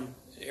they found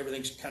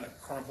everything's kind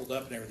of crumpled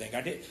up and everything.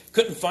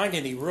 Couldn't find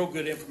any real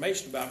good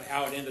information about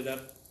how it ended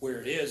up where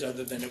it is,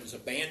 other than it was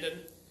abandoned.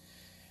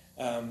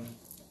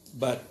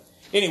 But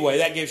anyway,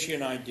 that gives you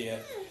an idea.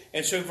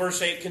 And so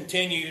verse 8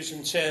 continues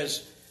and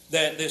says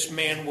that this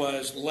man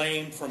was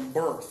lame from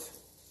birth.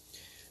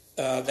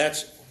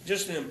 That's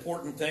just an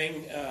important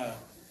thing.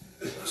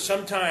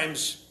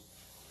 Sometimes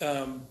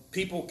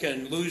people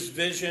can lose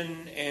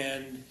vision,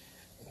 and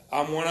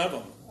I'm one of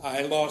them.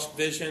 I lost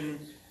vision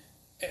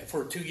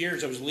for 2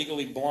 years. I was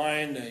legally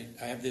blind.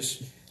 I have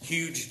this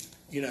huge,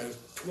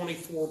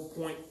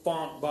 24-point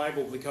font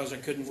Bible because I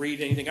couldn't read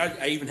anything.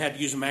 I even had to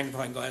use a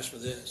magnifying glass for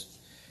this.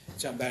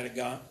 That's how bad it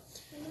got.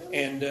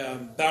 And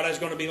thought I was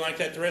going to be like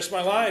that the rest of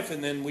my life.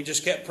 And then we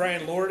just kept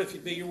praying, Lord, if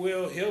it be your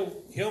will,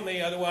 heal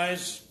me.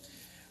 Otherwise,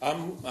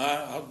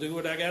 I'll do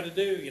what I got to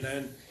do.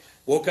 And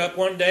woke up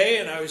one day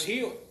and I was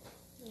healed.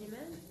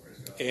 Amen.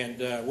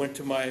 And went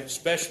to my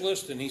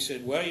specialist, and he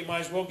said, well, you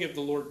might as well give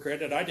the Lord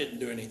credit. I didn't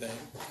do anything.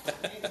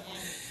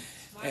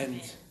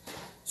 And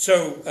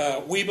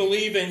so we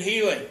believe in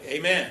healing.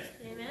 Amen.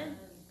 Amen.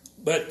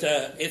 But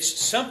it's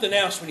something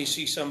else when you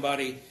see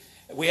somebody.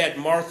 We had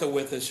Martha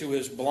with us who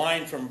was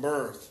blind from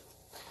birth.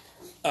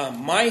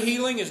 My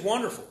healing is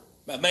wonderful.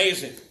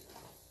 Amazing.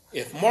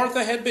 If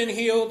Martha had been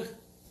healed,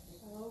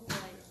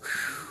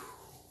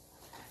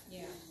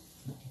 Yeah.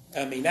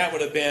 that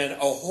would have been a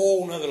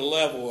whole nother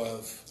level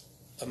of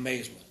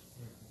amazement.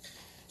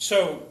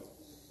 So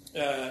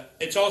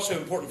it's also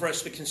important for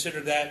us to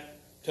consider that,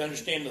 to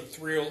understand the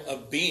thrill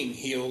of being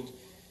healed.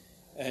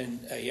 And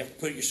you have to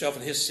put yourself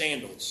in his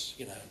sandals,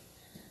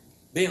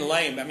 Being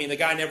lame, the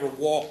guy never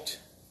walked.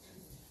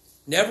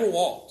 Never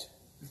walked.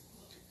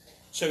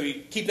 So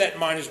you keep that in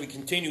mind as we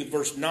continue with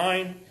verse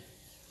 9.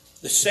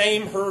 The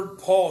same heard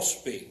Paul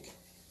speak,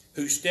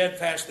 who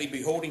steadfastly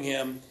beholding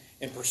him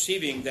and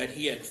perceiving that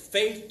he had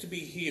faith to be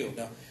healed.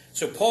 Now,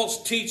 so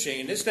Paul's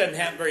teaching, and this doesn't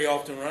happen very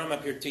often when I'm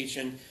up here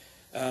teaching.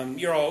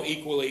 You're all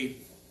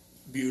equally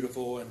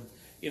beautiful, and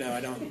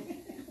I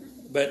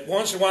don't. But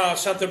once in a while,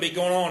 something will be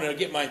going on, and it'll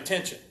get my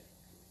attention.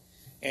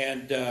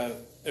 And there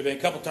have been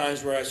a couple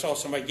times where I saw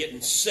somebody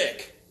getting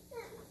sick,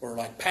 or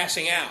like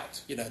passing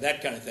out,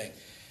 that kind of thing.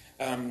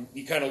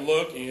 You kind of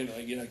look, and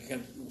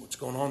what's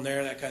going on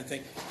there, that kind of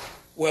thing.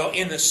 Well,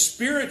 in the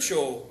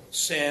spiritual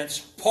sense,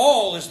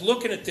 Paul is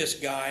looking at this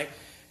guy,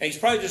 and he's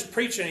probably just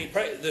preaching,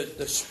 and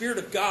the Spirit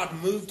of God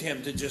moved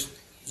him to just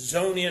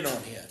zone in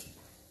on him.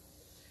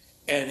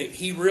 And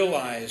he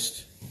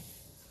realized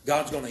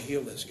God's going to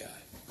heal this guy.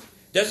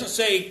 Doesn't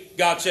say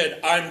God said,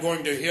 I'm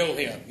going to heal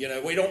him.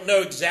 We don't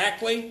know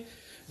exactly,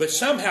 but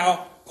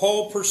somehow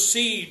Paul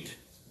perceived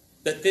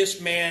that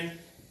this man,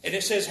 and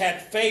it says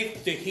had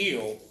faith to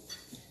heal.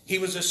 He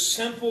was a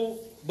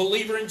simple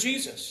believer in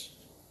Jesus.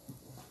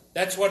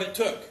 That's what it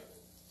took.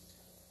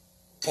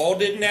 Paul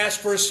didn't ask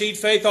for a seed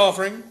faith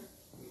offering.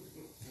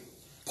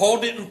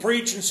 Paul didn't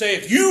preach and say,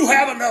 if you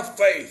have enough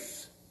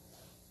faith.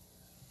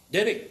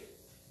 Did he?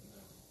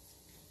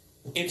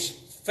 It's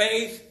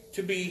faith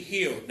to be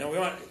healed. Now we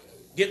want to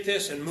get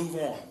this and move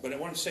on, but I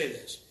want to say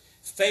this.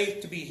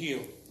 Faith to be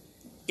healed.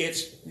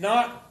 It's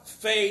not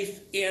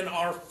faith in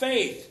our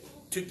faith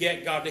to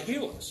get God to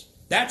heal us.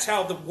 That's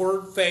how the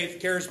word faith,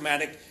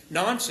 charismatic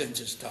nonsense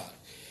is taught.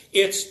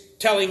 It's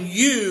telling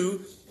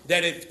you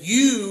that if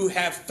you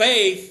have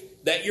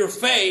faith, that your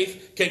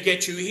faith can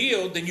get you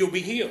healed, then you'll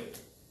be healed.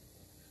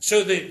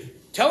 So the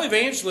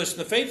televangelists and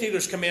the faith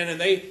healers come in and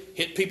they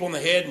hit people in the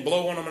head and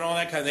blow on them and all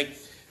that kind of thing.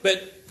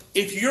 But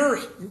if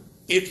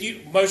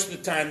you most of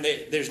the time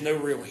there's no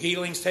real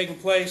healings taking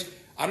place.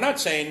 I'm not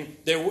saying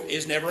there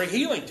is never a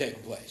healing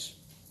taking place.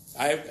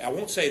 I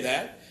won't say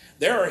that.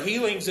 There are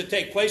healings that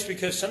take place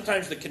because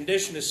sometimes the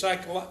condition is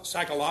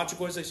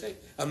psychological, as they say,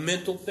 a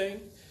mental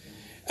thing.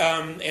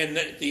 And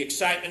the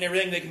excitement and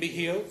everything, they can be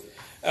healed.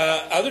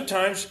 Other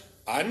times,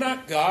 I'm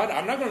not God.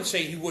 I'm not going to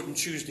say He wouldn't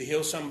choose to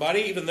heal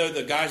somebody, even though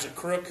the guy's a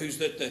crook who's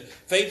the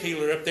faith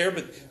healer up there.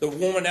 But the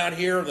woman out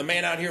here, or the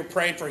man out here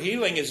praying for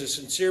healing is a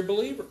sincere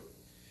believer.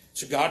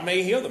 So God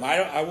may heal them.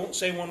 I won't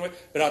say one way.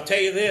 But I'll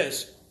tell you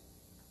this.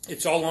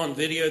 It's all on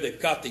video.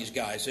 They've got these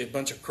guys. They're a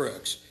bunch of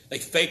crooks. They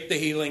fake the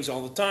healings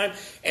all the time.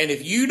 And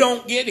if you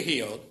don't get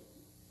healed,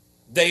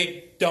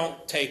 they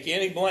don't take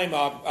any blame,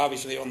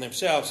 obviously, on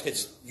themselves.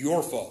 It's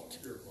your fault.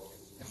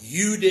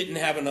 You didn't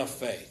have enough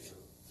faith.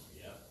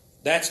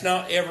 That's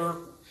not ever...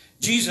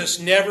 Jesus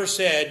never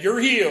said, you're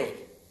healed.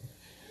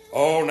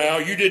 Oh, now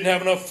you didn't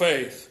have enough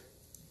faith.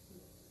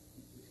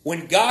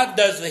 When God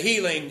does the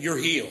healing, you're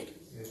healed.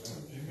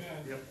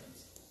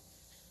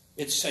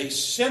 It's a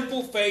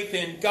simple faith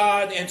in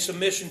God and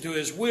submission to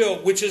His will,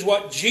 which is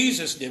what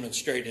Jesus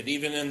demonstrated,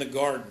 even in the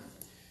garden.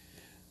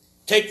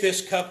 Take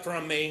this cup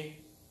from me.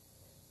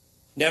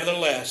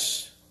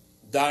 Nevertheless,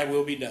 thy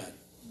will be done.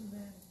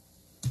 Amen.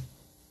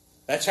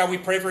 That's how we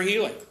pray for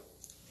healing.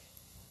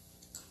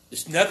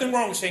 There's nothing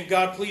wrong with saying,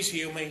 God, please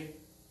heal me.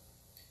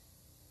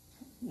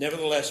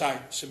 Nevertheless, I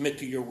submit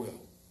to your will.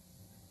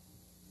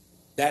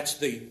 That's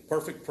the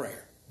perfect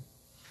prayer.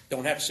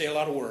 Don't have to say a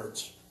lot of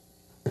words.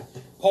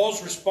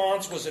 Paul's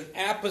response was an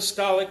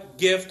apostolic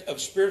gift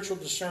of spiritual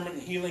discernment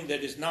and healing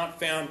that is not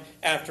found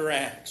after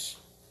Acts.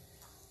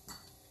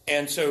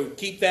 And so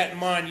keep that in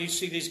mind. You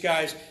see these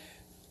guys.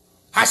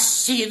 I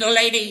see the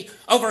lady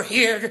over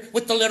here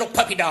with the little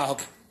puppy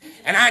dog.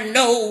 And I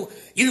know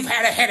you've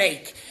had a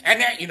headache. And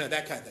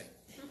that kind of thing.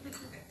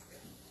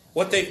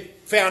 What they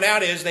found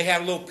out is they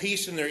had a little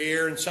piece in their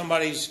ear and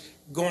somebody's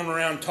going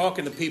around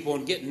talking to people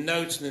and getting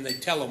notes and then they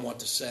tell them what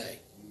to say.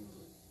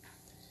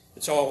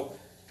 It's all...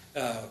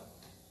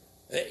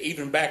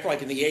 even back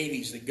like in the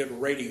 80s, they'd go to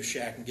Radio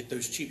Shack and get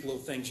those cheap little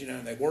things,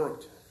 and they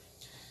worked.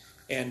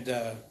 And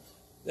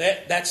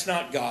that's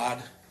not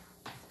God.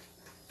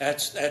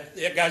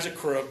 That guy's a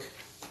crook.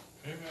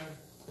 Amen.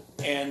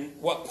 And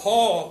what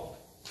Paul,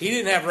 he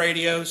didn't have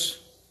radios.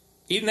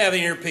 He didn't have an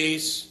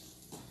earpiece.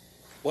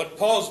 What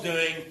Paul's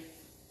doing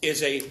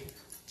is a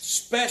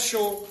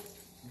special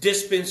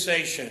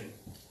dispensation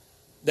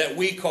that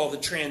we call the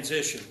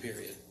transition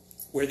period,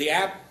 where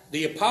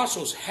the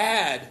apostles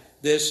had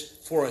this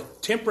for a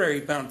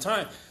temporary amount of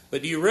time.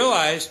 But do you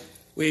realize,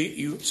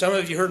 some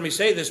of you heard me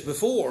say this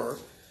before,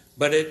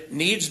 but it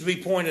needs to be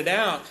pointed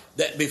out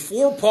that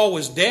before Paul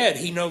was dead,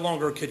 he no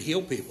longer could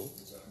heal people.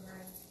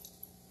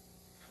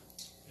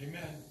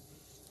 Amen.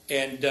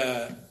 And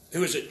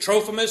who is it?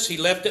 Trophimus, he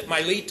left at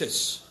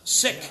Miletus,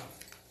 sick.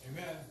 Yeah.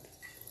 Amen.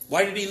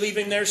 Why did he leave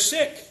him there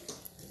sick?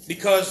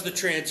 Because the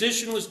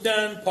transition was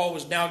done. Paul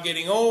was now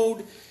getting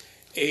old.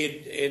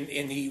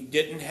 And he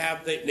didn't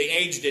have the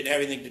age didn't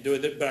have anything to do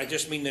with it, but I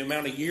just mean the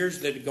amount of years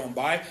that had gone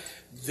by.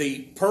 The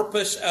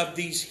purpose of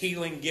these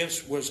healing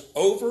gifts was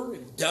over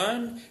and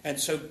done, and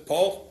so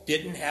Paul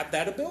didn't have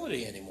that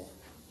ability anymore.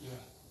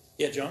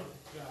 Yeah, John?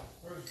 Yeah,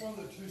 it was one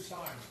of the two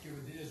signs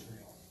given to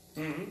Israel.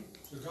 Mm-hmm.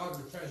 So God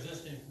was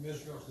transitioning from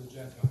Israel to the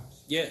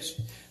Gentiles. Yes.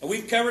 And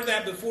we've covered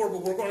that before,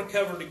 but we're going to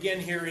cover it again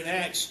here in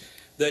Acts,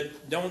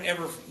 that don't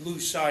ever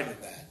lose sight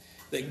of that.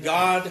 That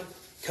God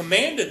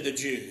commanded the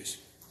Jews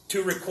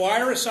to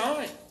require a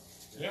sign.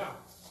 Yeah.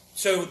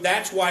 So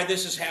that's why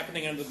this is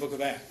happening under the book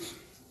of Acts.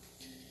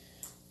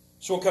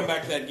 So we'll come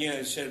back to that again,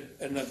 as I said,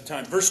 another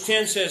time. Verse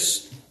 10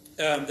 says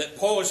that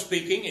Paul is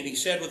speaking, and he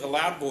said with a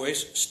loud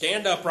voice,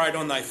 stand upright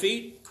on thy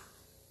feet.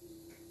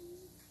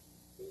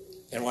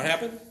 And what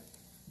happened?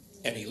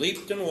 And he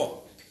leaped and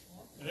walked.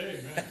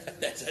 Amen.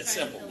 That's that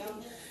simple.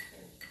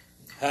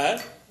 No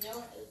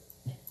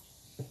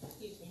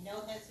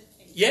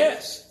hesitation.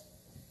 Yes.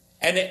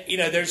 And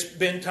there's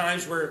been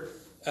times where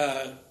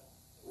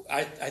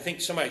I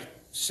think somebody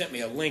sent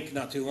me a link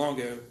not too long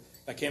ago.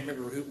 I can't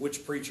remember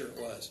which preacher it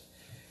was.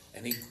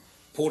 And he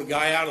pulled a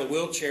guy out of the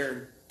wheelchair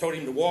and told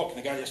him to walk, and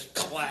the guy just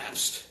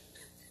collapsed.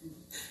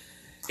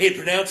 He had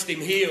pronounced him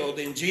healed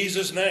in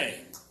Jesus' name.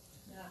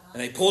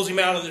 And he pulls him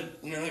out of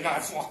the guy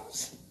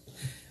falls.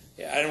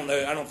 Yeah, I don't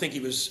know. I don't think he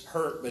was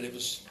hurt, but it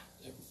was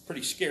a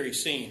pretty scary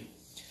scene.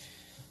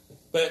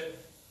 But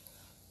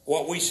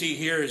what we see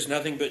here is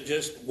nothing but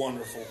just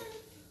wonderful.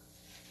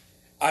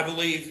 I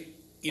believe,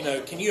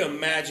 can you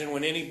imagine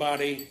when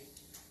anybody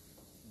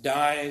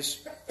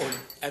dies or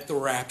at the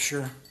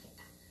rapture?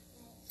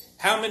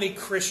 How many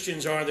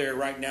Christians are there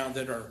right now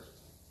that are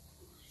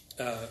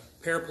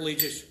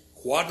paraplegics,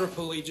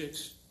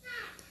 quadriplegics,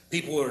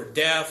 people who are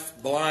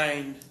deaf,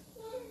 blind,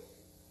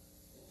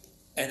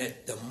 and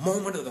at the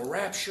moment of the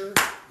rapture,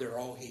 they're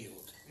all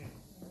healed.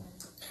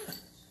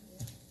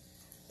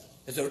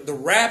 The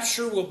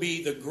rapture will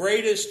be the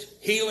greatest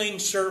healing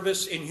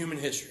service in human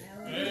history.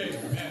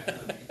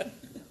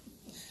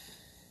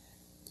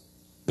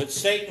 But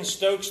Satan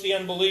stokes the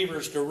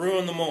unbelievers to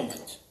ruin the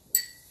moment.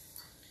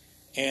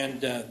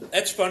 And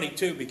that's funny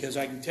too, because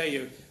I can tell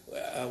you,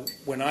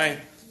 when I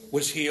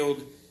was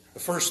healed,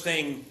 the first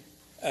thing,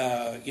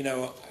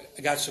 I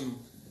got some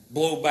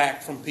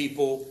blowback from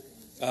people,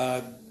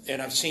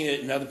 and I've seen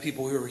it in other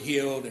people who are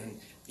healed, and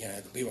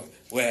the people,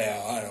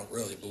 well, I don't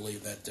really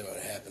believe that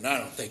would happen. I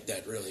don't think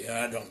that really.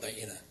 I don't think,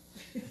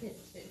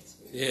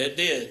 Yeah, it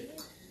did.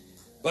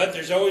 But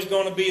there's always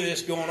going to be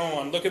this going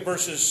on. Look at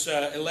verses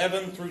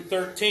 11 through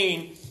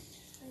 13.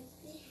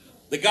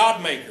 The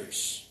God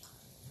makers.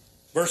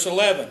 Verse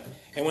 11.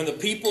 And when the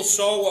people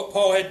saw what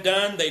Paul had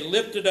done, they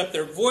lifted up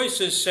their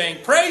voices,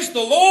 saying, "Praise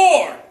the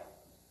Lord!"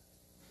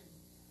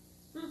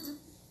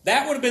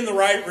 That would have been the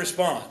right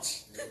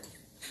response.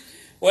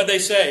 What did they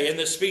say in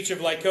the speech of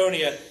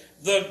Lycaonia?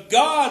 The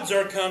gods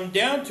are come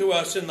down to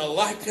us in the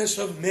likeness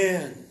of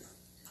men.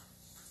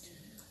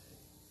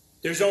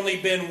 There's only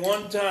been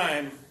one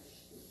time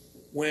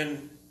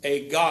when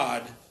a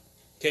God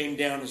came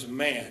down as a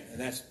man, and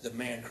that's the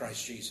man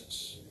Christ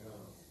Jesus.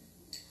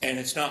 And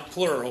it's not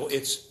plural,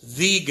 it's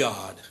the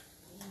God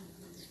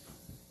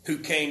who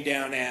came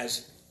down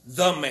as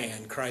the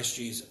man Christ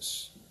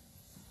Jesus.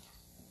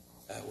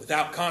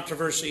 Without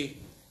controversy,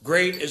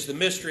 great is the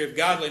mystery of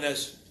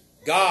godliness.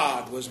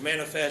 God was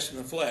manifest in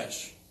the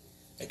flesh,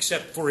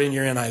 except for in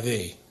your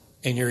NIV,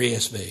 in your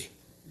ESV,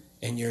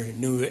 in your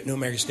New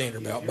American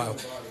Standard Bible.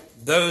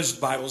 Those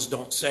Bibles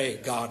don't say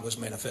God was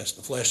manifest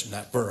in the flesh in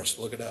that verse.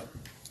 Look it up.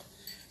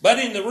 But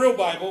in the real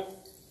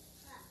Bible,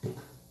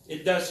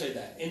 it does say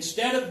that.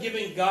 Instead of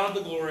giving God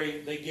the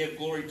glory, they give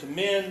glory to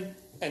men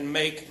and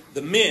make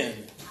the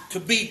men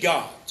to be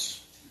gods.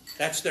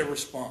 That's their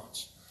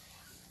response.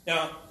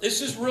 Now,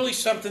 this is really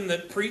something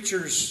that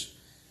preachers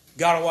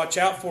got to watch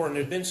out for, and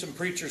there have been some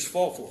preachers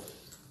fall for it.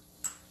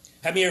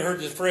 Have you ever heard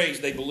the phrase,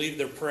 they believe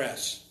their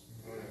press?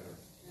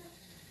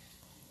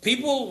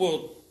 People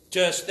will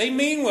they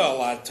mean well a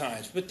lot of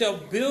times, but they'll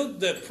build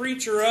the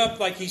preacher up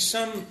like he's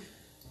some,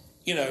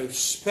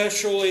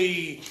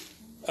 specially,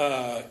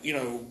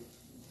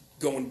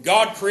 going,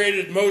 God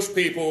created most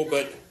people,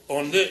 but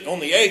on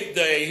the eighth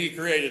day, he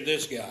created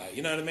this guy.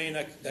 You know what I mean?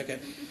 That guy.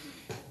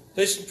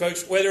 Listen,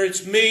 folks, whether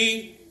it's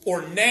me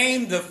or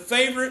name the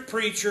favorite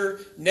preacher,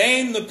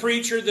 name the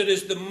preacher that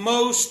is the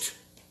most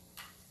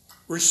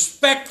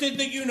respected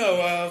that you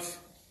know of,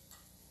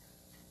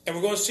 and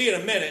we're going to see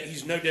in a minute,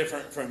 he's no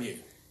different from you.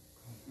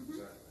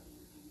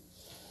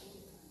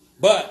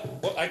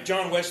 But, like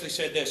John Wesley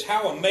said this,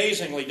 how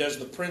amazingly does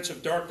the Prince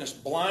of Darkness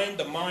blind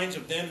the minds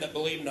of them that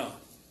believe not.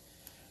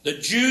 The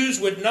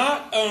Jews would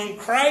not own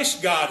Christ's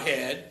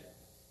Godhead,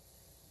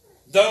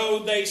 though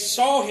they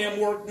saw him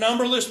work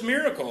numberless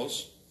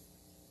miracles.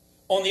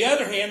 On the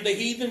other hand, the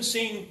heathen,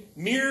 seeing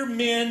mere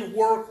men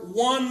work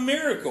one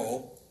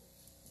miracle,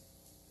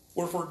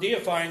 were for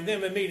deifying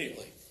them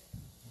immediately.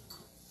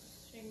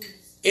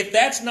 If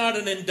that's not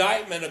an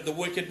indictment of the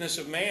wickedness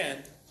of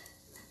man,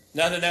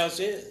 nothing else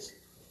is.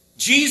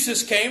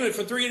 Jesus came and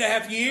for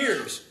 3.5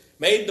 years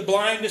made the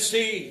blind to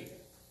see,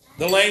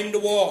 the lame to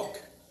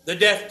walk, the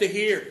deaf to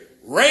hear,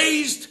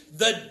 raised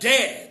the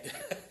dead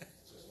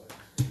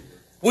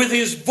with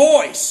his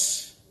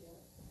voice.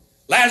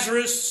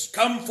 Lazarus,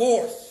 come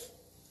forth.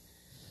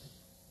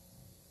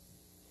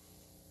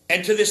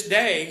 And to this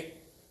day,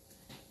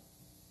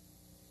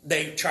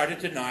 they try to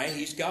deny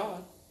he's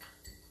God.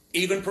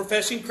 Even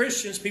professing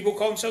Christians, people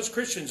call themselves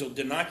Christians, will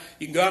deny.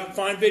 You can go out and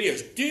find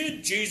videos.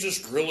 Did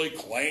Jesus really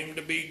claim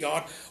to be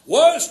God?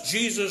 Was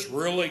Jesus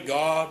really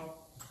God?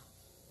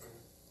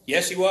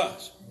 Yes, he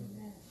was.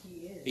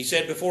 He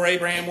said, before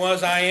Abraham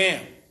was, I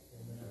am.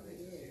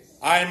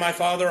 I and my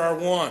Father are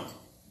one.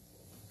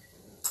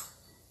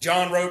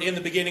 John wrote, in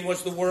the beginning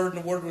was the Word,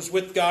 and the Word was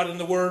with God, and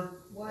the Word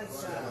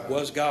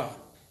was God.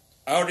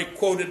 I already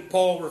quoted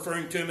Paul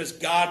referring to him as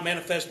God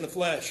manifest in the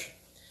flesh.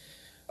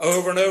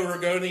 Over and over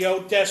ago in the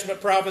Old Testament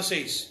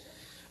prophecies,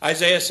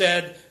 Isaiah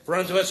said, for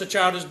unto us a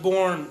child is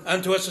born,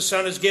 unto us a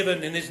son is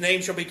given, and his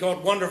name shall be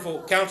called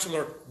Wonderful,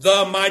 Counselor,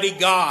 the Mighty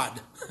God.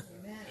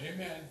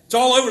 Amen. It's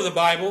all over the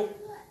Bible.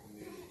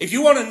 If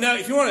you want to know,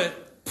 if you want to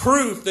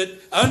proof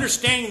that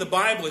understanding the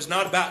Bible is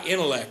not about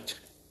intellect.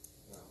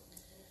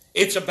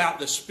 It's about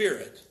the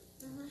Spirit.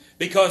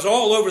 Because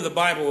all over the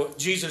Bible,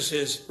 Jesus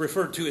is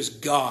referred to as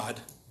God.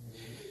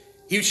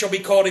 He shall be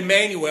called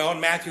Emmanuel,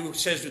 and Matthew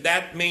says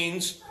that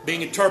means,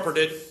 being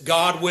interpreted,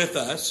 God with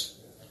us.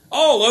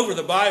 All over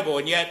the Bible,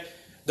 and yet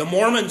the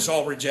Mormons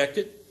all reject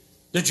it.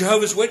 The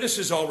Jehovah's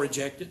Witnesses all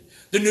reject it.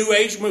 The New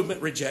Age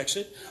movement rejects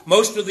it.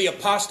 Most of the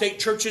apostate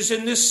churches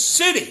in this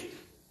city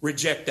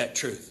reject that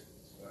truth.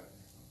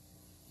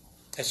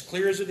 As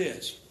clear as it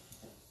is.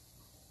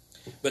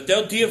 But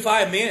they'll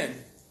deify men.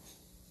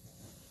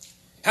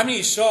 How many of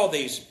you saw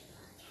these?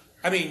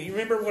 I mean, you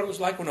remember what it was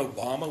like when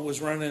Obama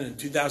was running in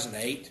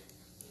 2008?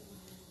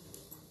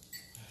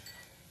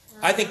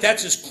 I think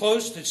that's as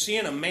close to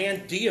seeing a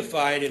man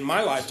deified in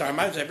my lifetime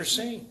I've ever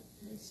seen.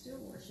 They still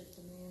worship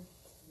the man.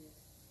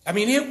 I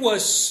mean, it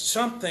was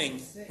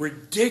something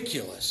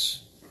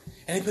ridiculous.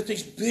 And they put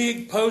these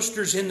big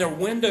posters in their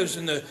windows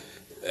in the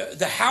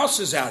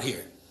houses out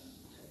here.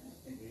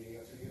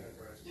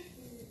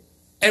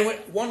 And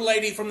one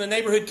lady from the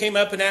neighborhood came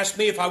up and asked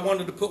me if I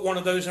wanted to put one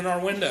of those in our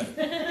window.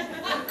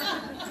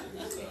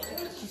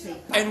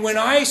 And when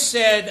I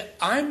said,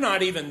 I'm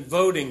not even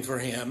voting for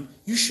him,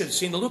 you should have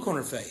seen the look on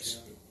her face.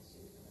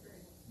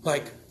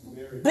 Like,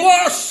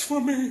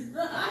 blasphemy!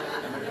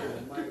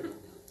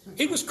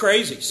 He was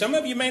crazy. Some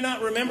of you may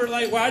not remember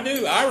like well, I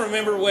do. I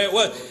remember the way it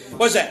was. What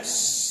was that,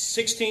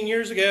 16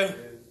 years ago?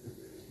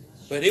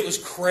 But it was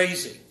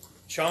crazy.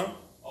 Sean?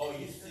 Oh,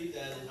 you see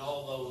that in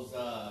all those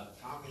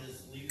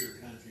communist leader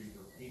countries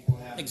where people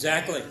have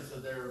exactly banners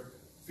of their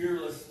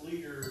fearless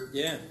leader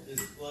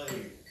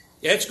displayed.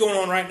 Yeah, it's going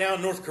on right now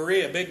in North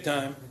Korea, big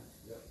time.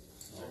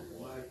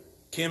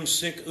 Kim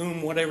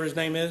Sik-um, whatever his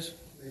name is.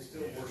 They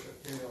still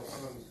worship Kim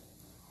Il-sung's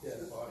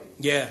dead body.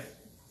 Yeah.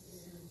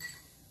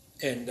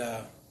 And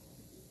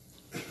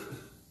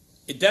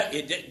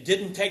it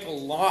didn't take a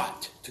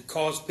lot to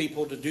cause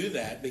people to do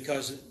that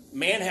because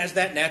man has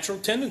that natural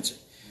tendency.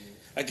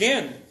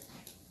 Again,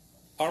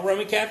 our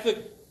Roman Catholic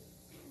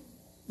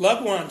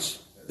loved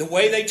ones, the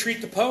way they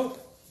treat the Pope,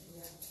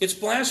 it's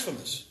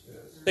blasphemous.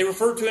 They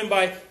refer to him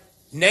by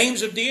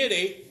names of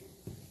deity,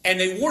 and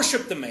they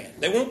worship the man.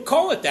 They won't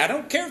call it that. I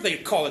don't care if they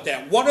call it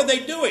that. What are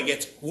they doing?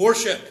 It's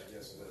worship.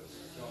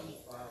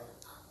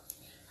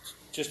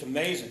 Just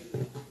amazing.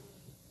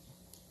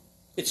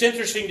 It's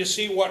interesting to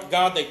see what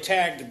God they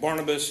tagged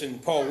Barnabas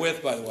and Paul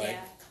with, by the way.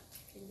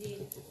 Yeah,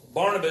 indeed.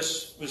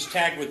 Barnabas was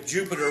tagged with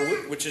Jupiter,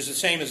 which is the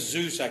same as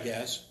Zeus, I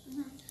guess.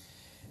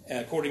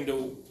 According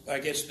to, I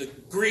guess, the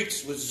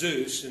Greeks was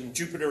Zeus, and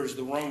Jupiter is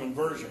the Roman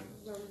version.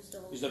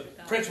 He's the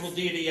principal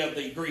deity of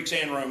the Greeks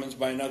and Romans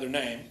by another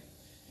name.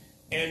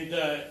 And,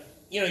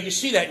 you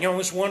see that and you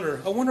almost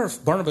wonder, I wonder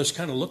if Barnabas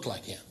kind of looked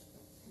like him.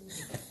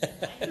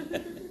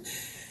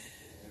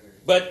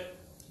 But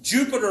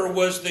Jupiter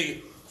was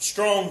the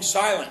strong,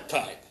 silent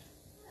type.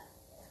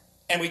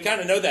 And we kind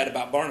of know that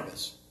about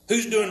Barnabas.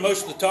 Who's doing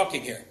most of the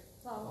talking here?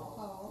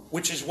 Paul.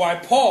 Which is why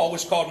Paul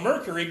was called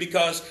Mercury,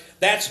 because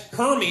that's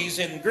Hermes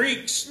in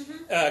Greek's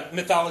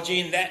mythology,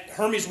 and that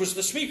Hermes was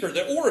the speaker,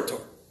 the orator.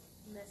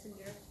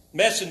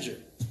 Messenger.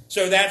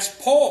 So that's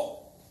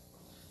Paul.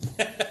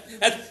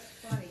 It's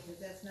funny because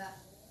that's not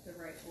the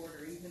right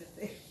order, even if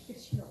they,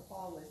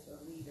 Paul was the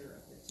leader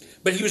of the two.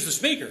 But he was the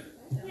speaker.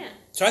 Yeah.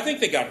 So I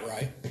think they got it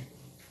right.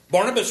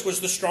 Barnabas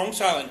was the strong,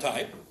 silent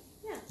type.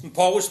 Yeah. And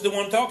Paul was the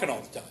one talking all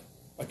the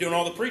time, doing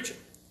all the preaching.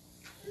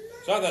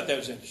 So I thought that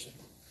was interesting.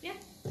 Yeah.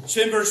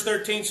 So in verse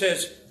 13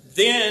 says,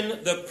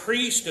 Then the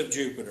priest of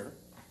Jupiter,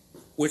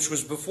 which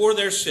was before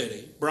their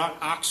city, brought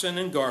oxen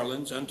and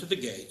garlands unto the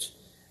gates,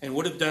 and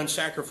would have done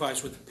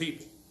sacrifice with the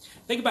people.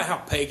 Think about how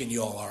pagan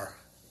you all are.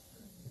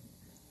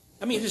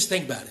 I mean, just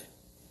think about it.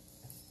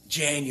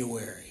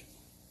 January.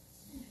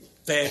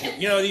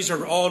 February. These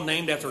are all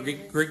named after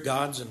Greek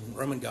gods and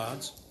Roman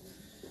gods.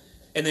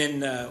 And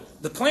then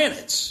the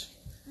planets.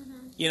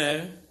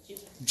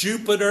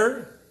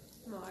 Jupiter,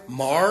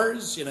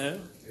 Mars,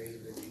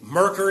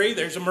 Mercury.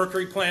 There's a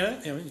Mercury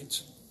planet.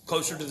 It's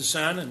closer to the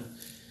sun. And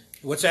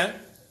what's that?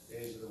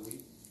 Days of the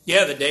week.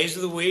 Yeah, the days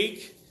of the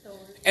week.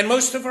 And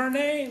most of our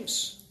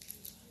names.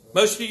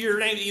 Most of your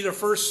names, either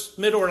first,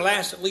 middle, or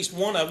last, at least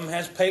one of them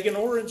has pagan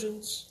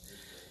origins.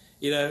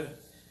 And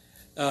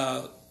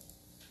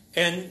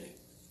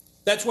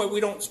that's why we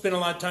don't spend a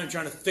lot of time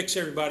trying to fix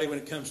everybody when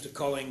it comes to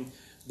calling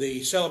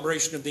the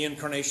celebration of the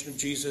incarnation of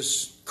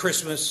Jesus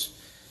Christmas.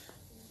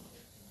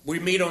 We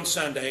meet on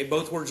Sunday.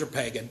 Both words are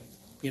pagan.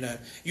 You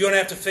don't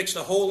have to fix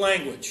the whole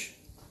language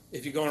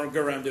if you're going to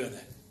go around doing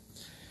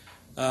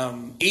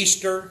that.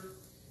 Easter.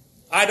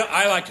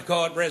 I like to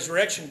call it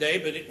Resurrection Day,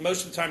 but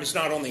most of the time it's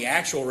not on the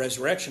actual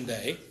Resurrection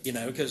Day,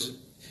 because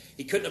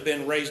he couldn't have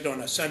been raised on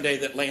a Sunday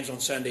that lands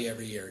on Sunday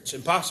every year. It's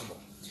impossible.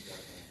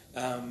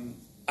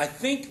 I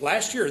think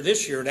last year or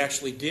this year it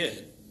actually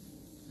did,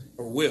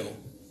 or will.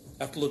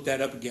 I have to look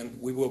that up again.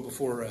 We will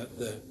before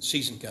the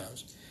season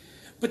comes.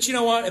 But you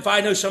know what? If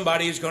I know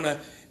somebody who's going to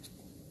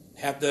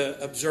have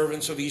the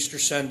observance of Easter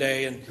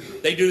Sunday, and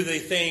they do the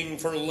thing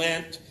for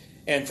Lent,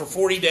 and for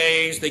 40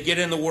 days they get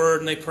in the Word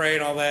and they pray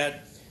and all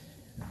that,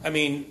 I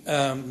mean,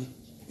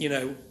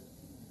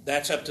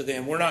 that's up to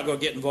them. We're not going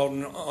to get involved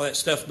in all that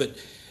stuff, but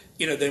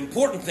the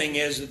important thing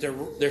is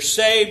that they're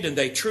saved and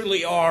they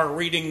truly are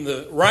reading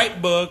the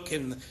right book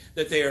and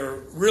that they are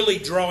really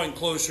drawing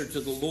closer to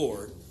the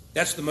Lord.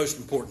 That's the most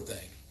important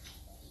thing.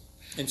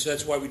 And so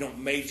that's why we don't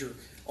major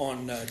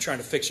on trying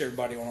to fix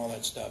everybody on all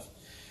that stuff.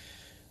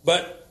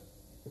 But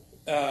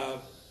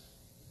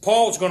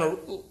Paul's going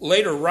to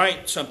later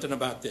write something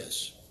about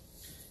this.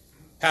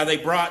 How they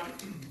brought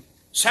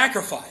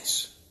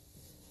sacrifice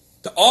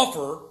to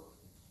offer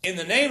in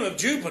the name of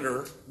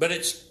Jupiter, but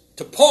it's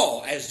to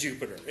Paul as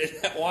Jupiter.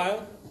 Isn't that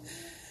wild?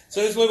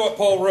 So let's look at what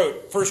Paul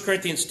wrote. 1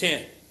 Corinthians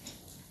 10.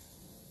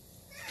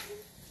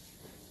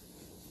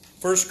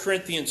 1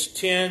 Corinthians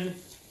 10,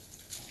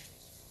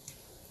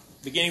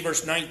 beginning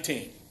verse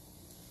 19.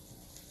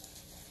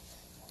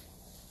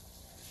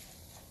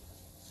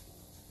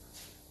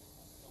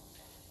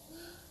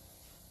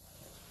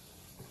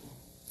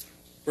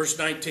 Verse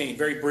 19,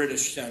 very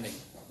British sounding.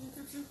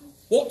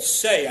 What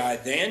say I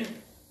then?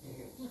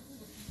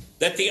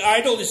 That the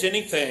idol is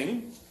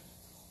anything,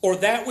 or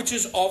that which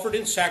is offered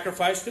in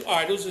sacrifice to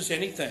idols is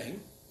anything?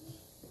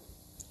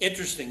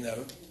 Interesting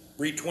though.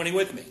 Read 20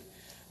 with me.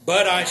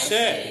 But I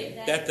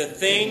say that the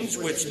things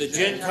which the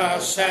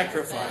Gentiles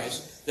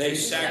sacrifice, they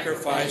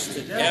sacrifice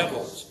to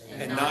devils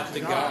and not to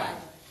God.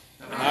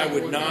 And I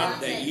would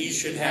not that ye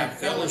should have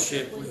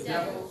fellowship with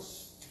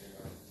devils.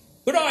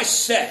 But I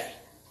say,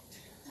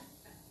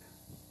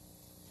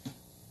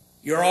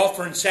 you're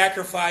offering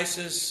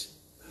sacrifices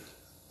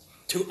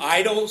to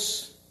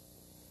idols.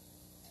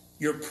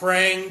 You're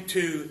praying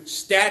to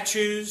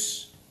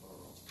statues.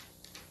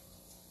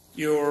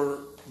 You're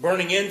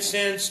burning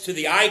incense to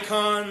the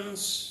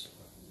icons,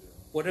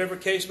 whatever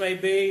case may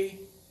be.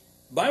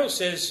 The Bible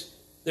says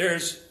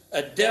there's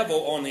a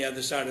devil on the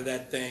other side of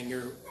that thing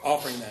you're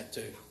offering that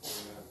to.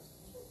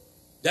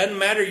 Doesn't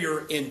matter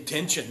your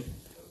intention.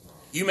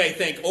 You may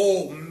think,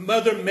 oh,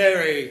 Mother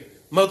Mary,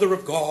 Mother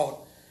of God,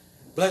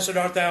 blessed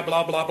art thou,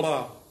 blah, blah,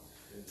 blah.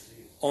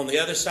 On the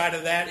other side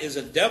of that is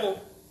a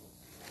devil.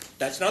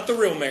 That's not the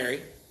real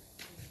Mary.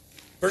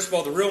 First of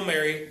all, the real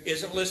Mary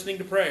isn't listening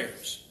to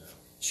prayers.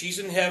 She's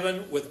in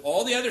heaven with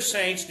all the other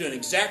saints doing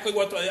exactly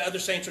what the other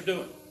saints are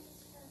doing.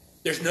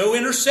 There's no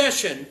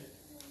intercession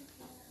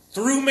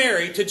through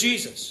Mary to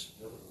Jesus.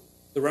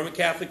 The Roman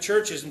Catholic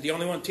Church isn't the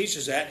only one that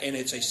teaches that, and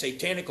it's a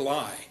satanic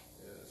lie.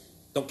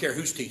 Don't care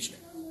who's teaching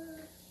it.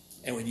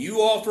 And when you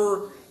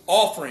offer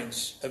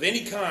offerings of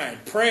any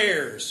kind,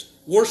 prayers,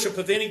 worship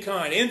of any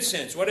kind,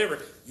 incense, whatever,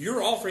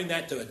 you're offering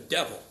that to a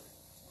devil.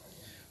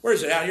 Where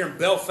is it? Out here in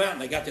Bell Fountain,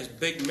 they got this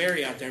big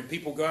Mary out there, and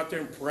people go out there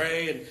and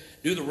pray and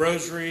do the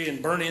rosary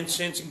and burn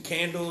incense and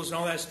candles and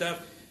all that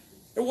stuff.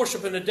 They're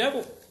worshiping the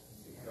devil.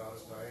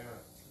 Goddess Diana.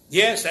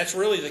 Yes, that's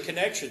really the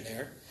connection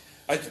there.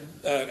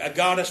 A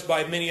goddess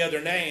by many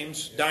other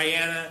names.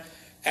 Diana,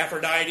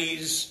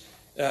 Aphrodite,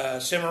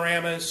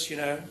 Semiramis,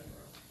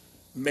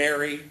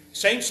 Mary.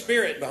 Same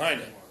spirit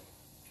behind it.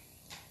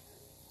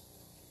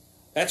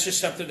 That's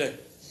just something to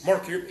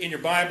mark in your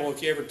Bible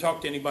if you ever talk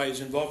to anybody who's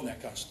involved in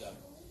that kind of stuff.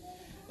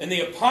 And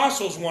the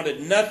apostles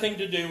wanted nothing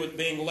to do with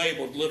being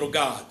labeled little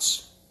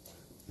gods.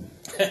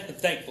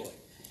 Thankfully.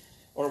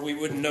 Or we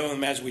wouldn't know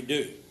them as we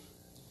do.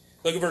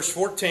 Look at verse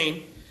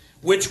 14.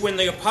 Which when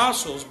the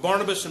apostles,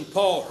 Barnabas and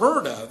Paul,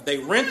 heard of, they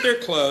rent their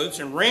clothes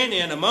and ran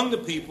in among the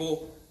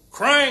people,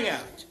 crying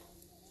out.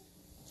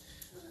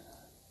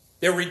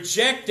 They're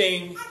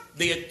rejecting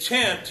the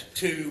attempt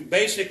to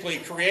basically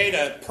create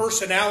a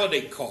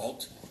personality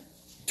cult,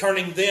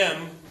 turning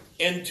them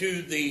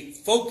into the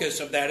focus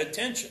of that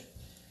attention.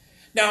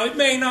 Now, it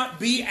may not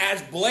be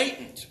as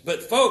blatant,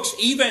 but folks,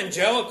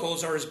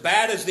 evangelicals are as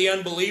bad as the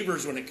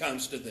unbelievers when it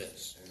comes to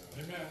this.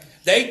 Amen.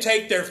 They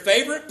take their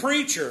favorite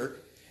preacher,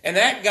 and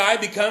that guy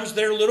becomes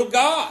their little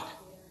god.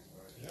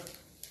 Yep.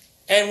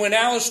 And when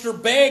Alistair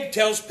Begg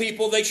tells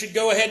people they should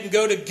go ahead and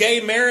go to gay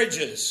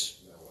marriages,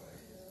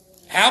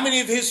 how many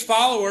of his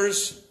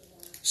followers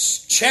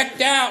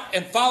checked out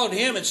and followed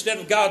him instead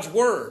of God's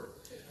word?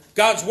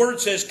 God's word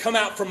says, come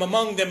out from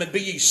among them and be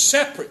ye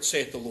separate,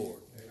 saith the Lord.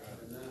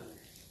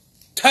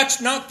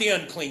 Touch not the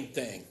unclean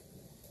thing.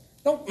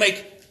 Don't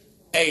make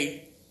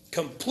a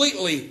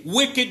completely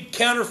wicked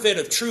counterfeit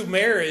of true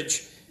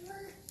marriage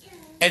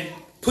and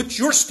put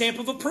your stamp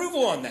of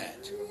approval on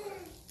that.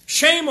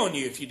 Shame on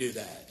you if you do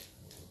that.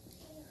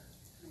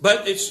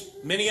 But it's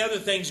many other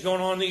things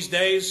going on these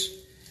days.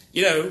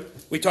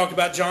 We talked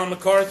about John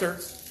MacArthur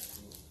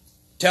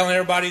telling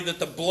everybody that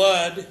the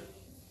blood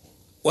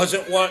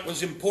wasn't what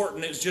was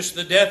important. It was just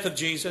the death of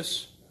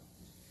Jesus.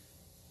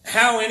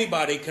 How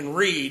anybody can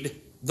read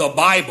the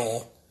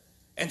Bible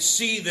and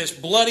see this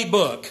bloody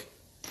book,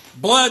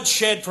 blood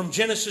shed from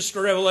Genesis to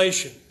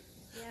Revelation.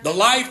 The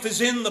life is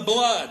in the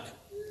blood.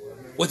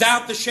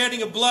 Without the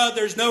shedding of blood,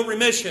 there's no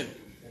remission.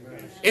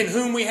 In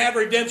whom we have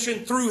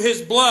redemption through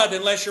His blood,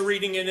 unless you're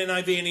reading in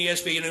NIV and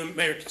ESV and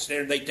American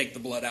Standard, they take the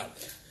blood out.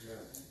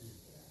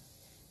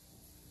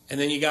 And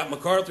then you got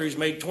MacArthur, who's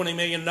made $20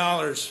 million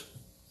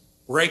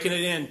raking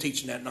it in,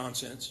 teaching that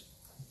nonsense.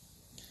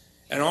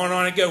 And on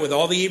I go with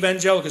all the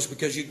evangelicals,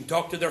 because you can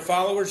talk to their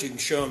followers, you can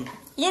show them,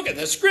 look at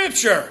the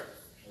scripture.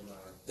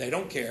 They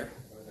don't care.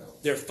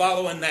 They're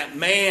following that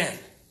man.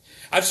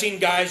 I've seen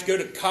guys go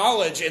to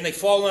college and they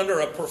fall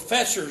under a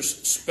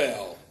professor's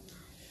spell.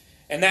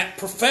 And that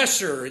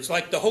professor, it's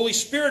like the Holy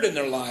Spirit in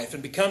their life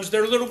and becomes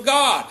their little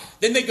God.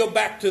 Then they go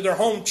back to their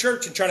home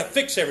church and try to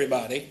fix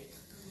everybody.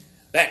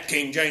 That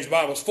King James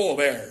Bible is full of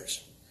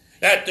errors.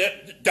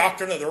 That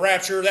doctrine of the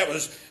rapture, that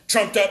was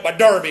trumped up by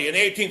Darby in the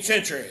 18th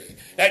century.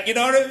 That,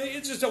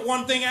 it's just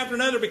one thing after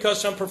another because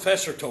some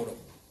professor told them.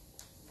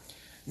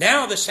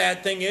 Now the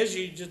sad thing is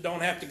you just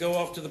don't have to go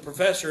off to the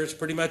professor. It's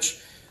pretty much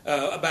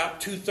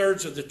about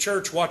 2/3 of the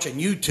church watching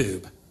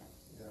YouTube.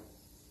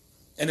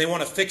 And they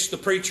want to fix the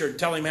preacher and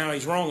tell him how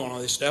he's wrong on all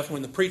this stuff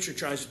when the preacher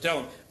tries to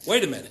tell him,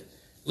 wait a minute,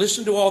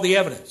 listen to all the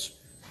evidence.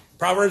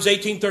 Proverbs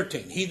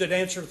 18:13, he that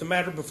answereth the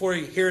matter before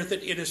he heareth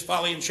it, it is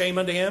folly and shame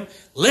unto him.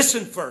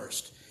 Listen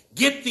first.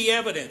 Get the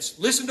evidence.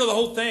 Listen to the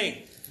whole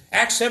thing.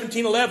 Acts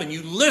 17:11,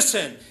 you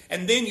listen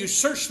and then you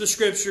search the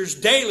scriptures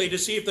daily to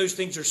see if those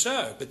things are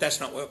so. But that's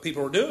not what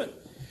people are doing.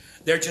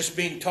 They're just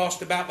being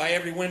tossed about by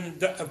every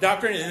wind of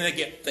doctrine, and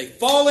then they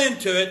fall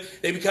into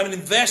it, they become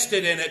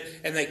invested in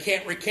it, and they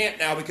can't recant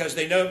now because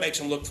they know it makes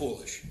them look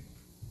foolish.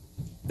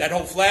 That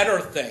whole flat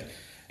earth thing.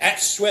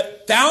 That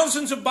swept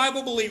thousands of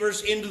Bible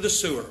believers into the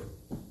sewer.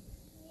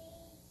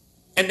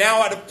 And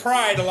now out of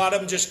pride, a lot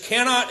of them just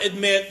cannot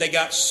admit they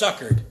got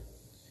suckered.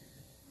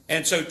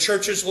 And so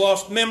churches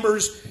lost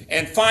members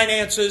and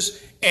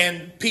finances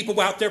and people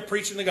out there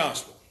preaching the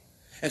gospel.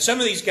 And some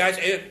of these guys,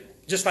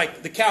 just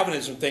like the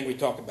Calvinism thing we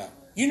talk about.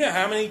 You know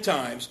how many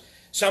times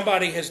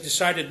somebody has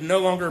decided to no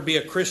longer be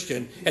a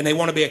Christian and they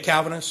want to be a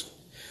Calvinist?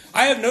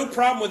 I have no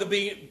problem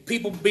with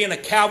people being a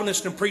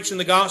Calvinist and preaching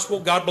the gospel.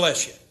 God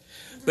bless you.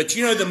 But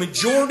the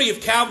majority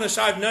of Calvinists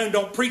I've known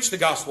don't preach the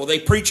gospel. They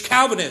preach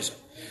Calvinism.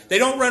 They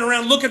don't run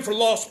around looking for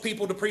lost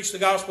people to preach the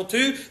gospel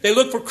to. They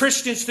look for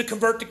Christians to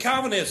convert to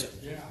Calvinism.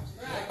 Yeah.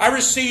 I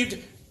received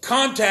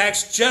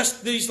contacts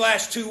just these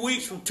last 2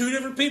 weeks from 2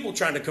 different people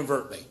trying to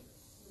convert me.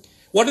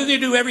 What do they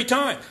do every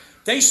time?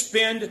 They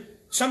spend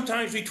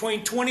sometimes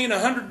between $20 and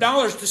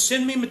 $100 to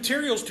send me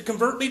materials to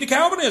convert me to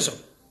Calvinism.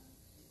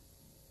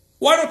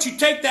 Why don't you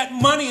take that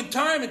money and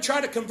time and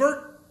try to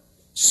convert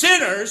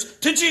sinners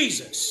to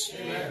Jesus?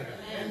 Amen.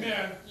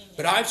 Amen.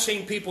 But I've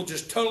seen people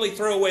just totally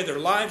throw away their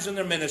lives and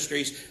their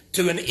ministries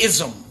to an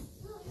ism.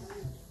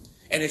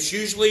 And it's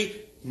usually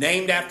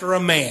named after a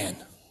man.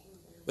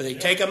 Where they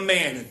take a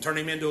man and turn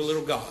him into a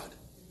little god.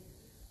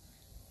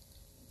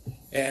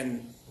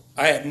 And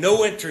I have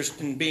no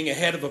interest in being a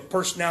head of a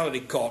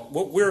personality cult.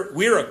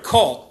 We're a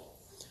cult.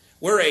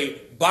 We're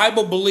a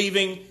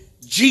Bible-believing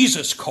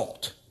Jesus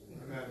cult.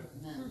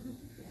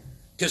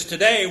 Because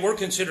today we're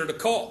considered a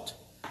cult.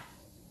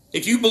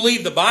 If you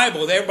believe the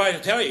Bible, everybody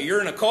will tell you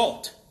you're in a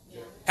cult.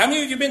 How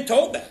many of you have been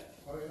told that?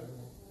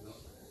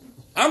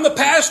 I'm the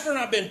pastor and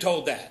I've been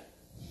told that.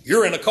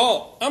 You're in a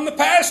cult. I'm the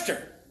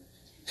pastor.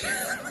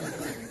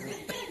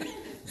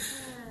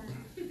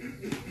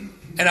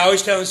 And I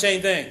always tell them the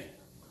same thing.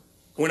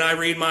 When I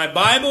read my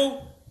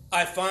Bible,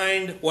 I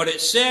find what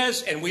it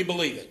says and we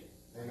believe it.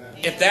 Amen.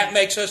 If that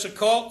makes us a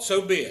cult,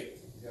 so be it.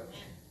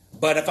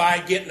 But if I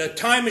get in a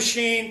time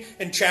machine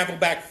and travel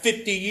back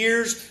 50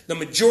 years, the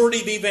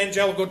majority of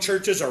evangelical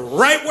churches are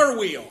right where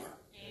we are.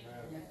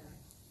 Amen.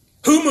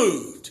 Who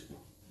moved?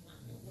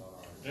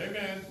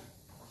 Amen.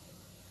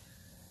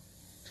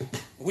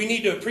 We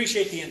need to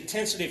appreciate the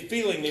intensity of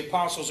feeling the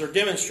apostles are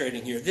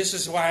demonstrating here. This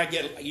is why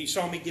you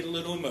saw me get a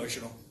little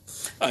emotional.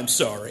 I'm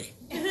sorry.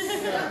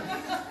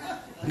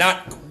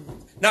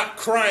 Not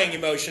crying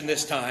emotion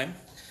this time.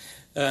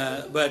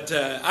 But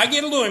I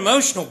get a little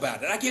emotional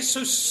about it. I get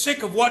so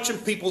sick of watching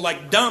people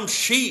like dumb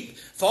sheep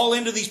fall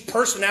into these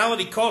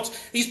personality cults.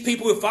 These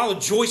people who follow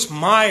Joyce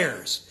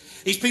Myers.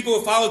 These people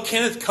who follow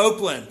Kenneth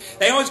Copeland.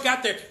 They always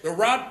got the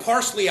Rod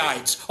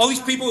Parsleyites. All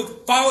these people who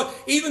follow,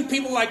 even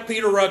people like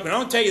Peter Ruckman. I'm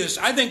going to tell you this.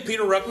 I think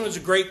Peter Ruckman was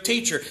a great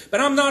teacher.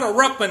 But I'm not a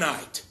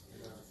Ruckmanite.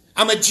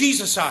 I'm a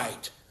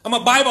Jesusite. I'm a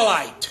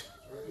Bibleite.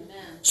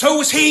 So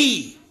was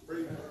he.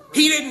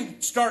 He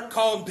didn't start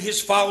calling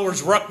his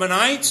followers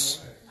Ruckmanites.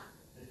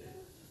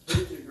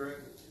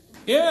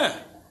 Yeah.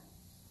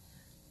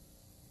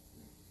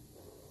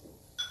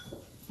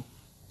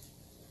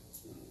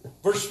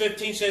 Verse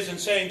 15 says, and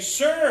saying,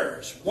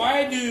 sirs,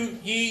 why do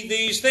ye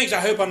these things? I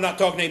hope I'm not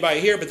talking to anybody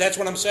here, but that's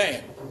what I'm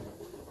saying.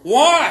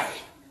 Why?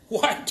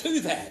 Why do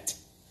that?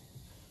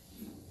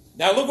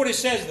 Now look what it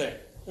says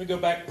there. Let me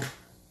go back.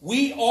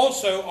 We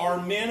also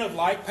are men of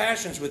like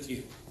passions with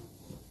you.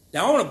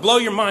 Now I want to blow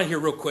your mind here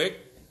real quick.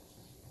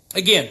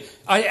 Again,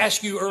 I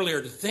asked you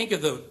earlier to think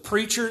of the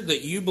preacher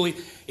that you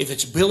believe. If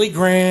it's Billy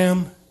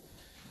Graham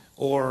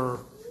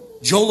or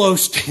Joel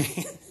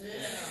Osteen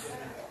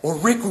or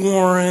Rick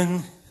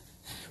Warren,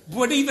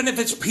 but even if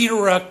it's Peter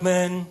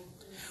Ruckman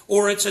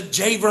or it's a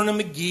J. Vernon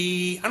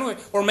McGee, I don't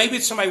know, or maybe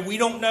it's somebody we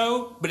don't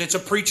know, but it's a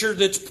preacher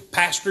that's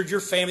pastored your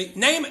family.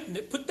 Name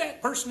it. Put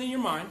that person in your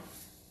mind.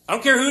 I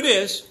don't care who it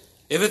is.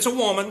 If it's a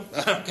woman,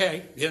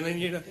 okay, and then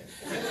you know.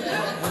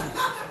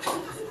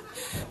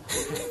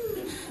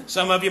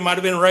 Some of you might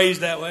have been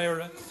raised that way. All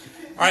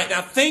right,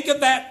 now think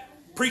of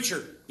that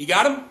preacher. You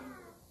got him?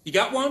 You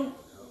got one?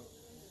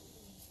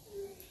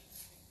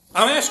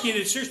 I'm asking you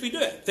to seriously do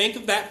it. Think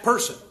of that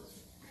person.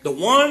 The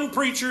one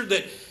preacher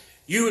that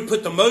you would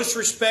put the most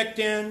respect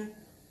in.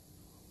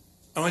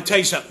 I'm going to tell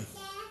you something.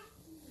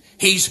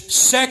 He's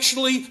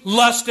sexually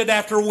lusted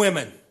after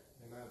women.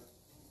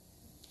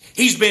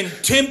 He's been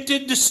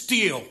tempted to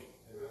steal.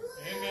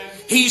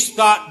 He's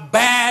thought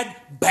bad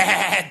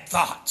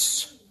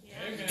thoughts.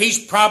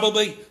 He's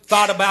probably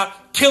thought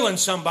about killing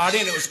somebody,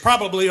 and it was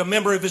probably a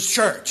member of his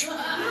church.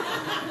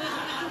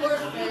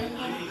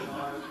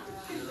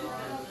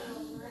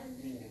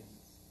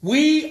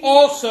 We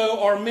also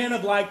are men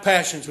of like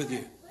passions with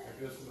you.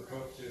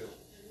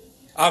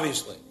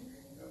 Obviously.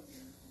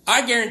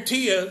 I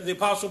guarantee you, the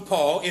Apostle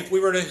Paul, if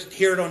we were to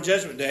hear it on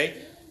Judgment Day,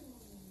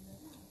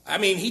 I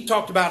mean, he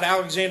talked about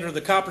Alexander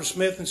the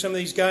coppersmith and some of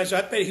these guys.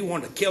 I bet he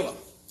wanted to kill them.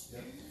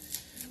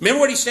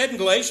 Remember what he said in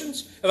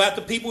Galatians about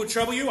the people who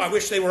trouble you? I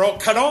wish they were all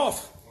cut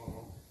off.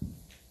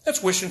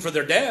 That's wishing for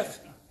their death.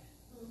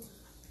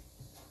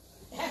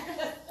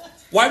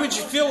 Why would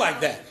you feel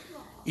like that?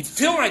 You'd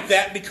feel like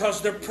that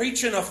because they're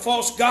preaching a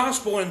false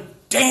gospel and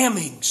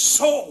damning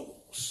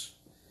souls.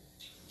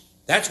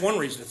 That's one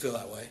reason to feel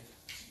that way.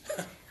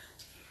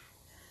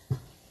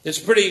 It's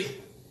pretty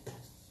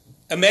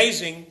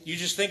amazing. You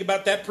just think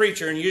about that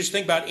preacher and you just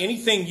think about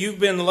anything you've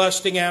been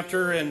lusting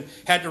after and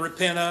had to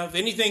repent of.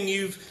 Anything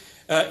you've...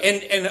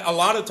 and a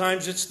lot of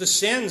times it's the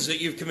sins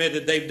that you've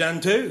committed they've done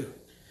too.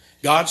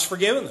 God's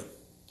forgiven them.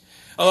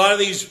 A lot of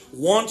these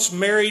once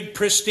married,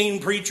 pristine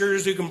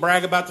preachers who can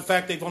brag about the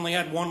fact they've only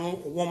had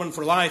one woman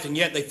for life and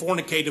yet they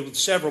fornicated with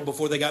several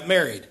before they got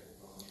married.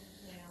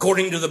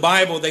 According to the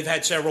Bible, they've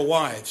had several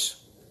wives.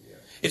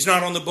 It's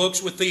not on the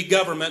books with the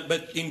government,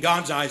 but in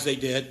God's eyes they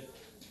did.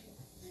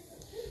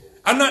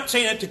 I'm not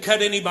saying that to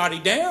cut anybody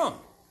down.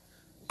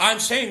 I'm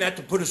saying that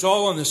to put us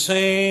all on the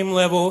same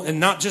level,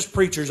 and not just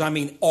preachers, I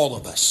mean all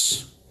of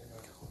us.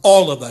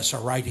 All of us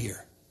are right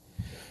here.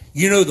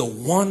 You know the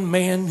one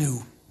man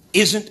who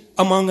isn't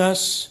among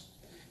us?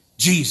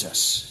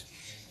 Jesus.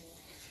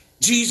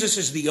 Jesus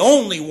is the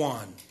only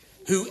one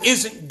who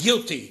isn't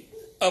guilty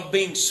of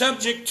being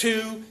subject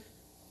to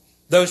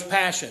those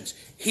passions.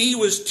 He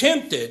was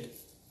tempted,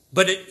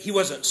 but he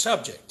wasn't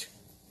subject.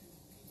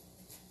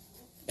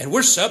 And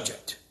we're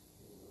subject.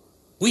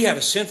 We have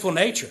a sinful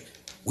nature.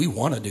 We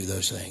want to do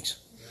those things.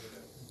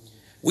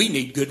 We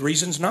need good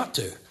reasons not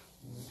to.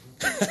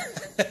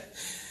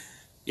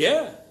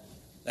 Yeah,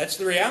 that's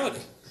the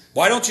reality.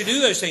 Why don't you do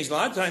those things? A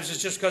lot of times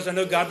it's just because I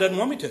know God doesn't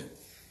want me to.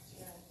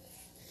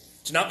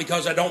 It's not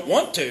because I don't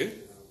want to.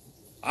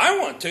 I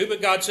want to,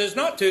 but God says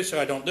not to, so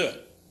I don't do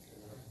it.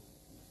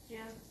 Yeah.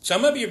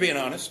 Some of you are being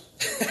honest.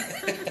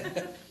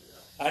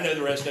 I know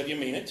the rest of you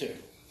mean it too.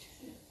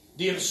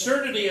 The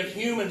absurdity of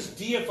humans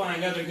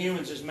deifying other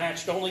humans is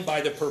matched only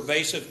by the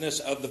pervasiveness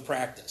of the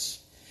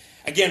practice.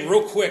 Again,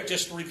 real quick,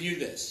 just to review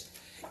this.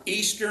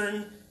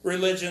 Eastern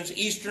religions,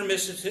 Eastern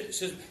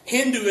mysticism,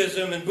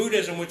 Hinduism and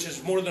Buddhism, which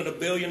is more than 1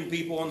 billion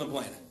people on the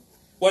planet.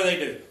 What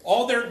do?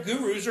 All their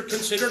gurus are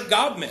considered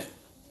God-men.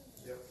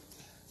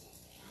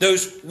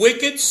 Those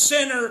wicked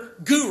sinner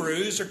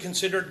gurus are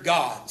considered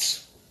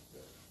gods.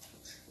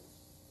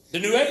 The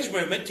New Age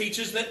movement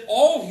teaches that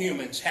all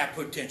humans have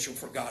potential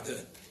for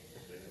godhood.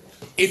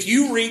 If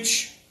you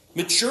reach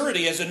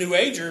maturity as a New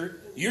Ager,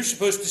 you're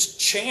supposed to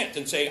chant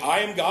and say, I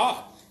am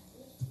God.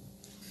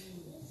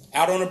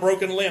 Out on a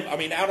limb.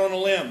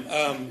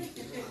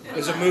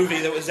 There's a movie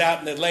that was out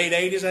in the late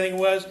 80s, I think it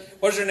was.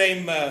 What was her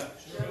name?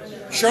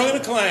 Shirley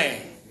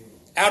MacLaine.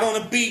 Out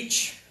on a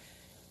beach.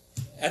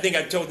 I think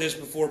I've told this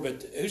before,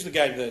 but who's the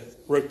guy that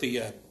wrote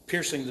the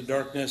Piercing the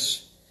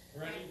Darkness?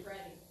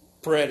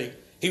 Peretti.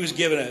 He was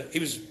given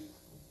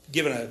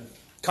a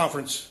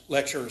conference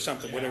lecture or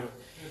something, whatever.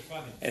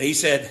 And he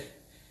said,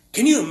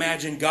 can you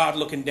imagine God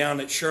looking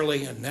down at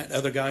Shirley and that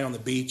other guy on the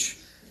beach?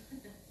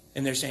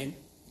 And they're saying,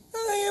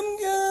 I am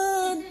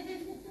God.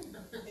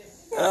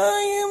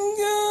 I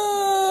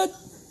am God.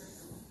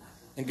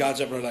 And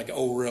God's up there like,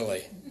 oh,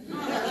 really?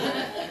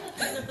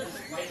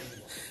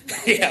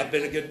 Yeah,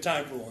 been a good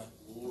time for one.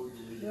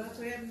 That's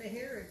what happened to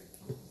Herod.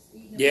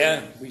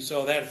 Yeah, we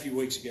saw that a few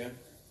weeks ago.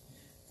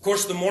 Of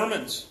course, the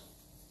Mormons.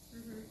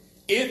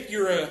 If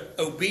you're an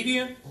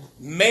obedient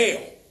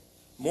male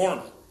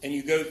Mormon and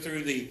you go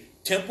through the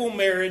temple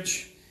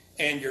marriage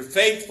and you're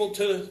faithful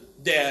to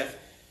death,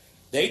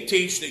 they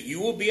teach that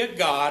you will be a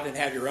god and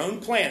have your own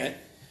planet.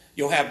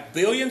 You'll have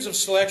billions of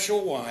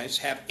celestial wives,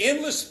 have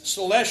endless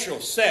celestial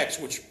sex,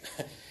 which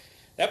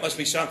that must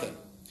be something.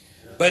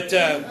 But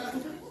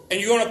and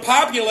you're going to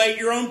populate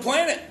your own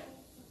planet.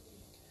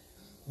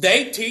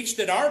 They teach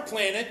that our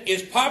planet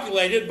is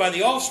populated by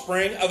the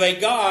offspring of a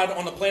god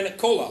on the planet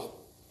Kolob.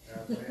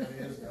 As man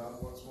is,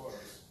 God once was.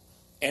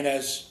 And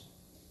as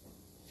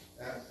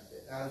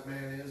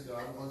man is,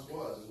 God once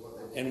was. Is what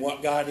they believe. And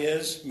what God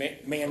is,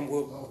 man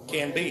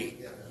can be.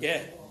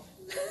 Yeah.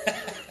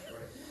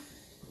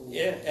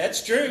 Yeah,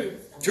 that's true.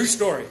 True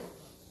story.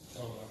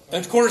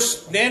 And of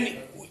course, then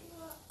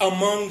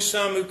among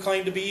some who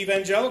claim to be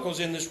evangelicals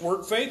in this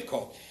word faith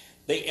cult.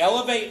 They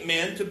elevate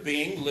men to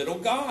being little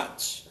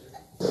gods.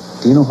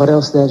 Do you know what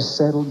else they've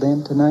settled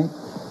then tonight?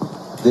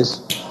 This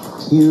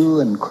hue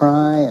and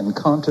cry and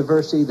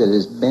controversy that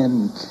has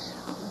been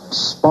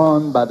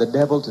spawned by the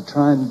devil to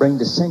try and bring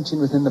dissension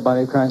within the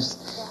body of Christ,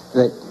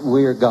 that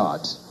we're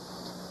gods.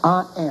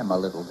 I am a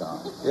little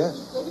God. Yes.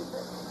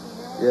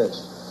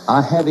 Yes.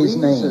 I have his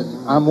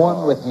name. I'm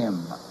one with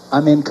him.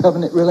 I'm in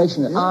covenant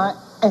relationship. I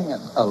am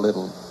a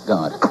little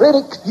God.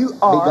 Critics, You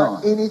are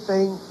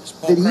anything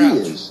that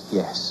he is.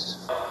 yes.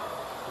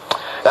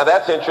 Now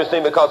that's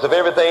interesting, because if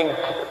everything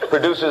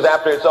produces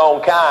after its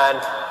own kind,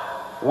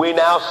 we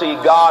now see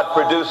God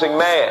producing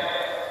man.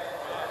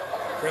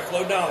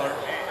 Creflo Dollar.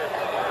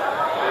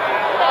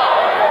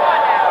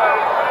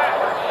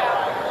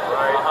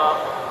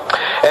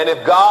 And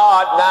if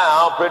God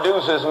now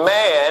produces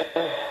man,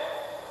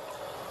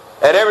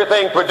 and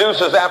everything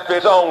produces after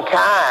its own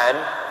kind,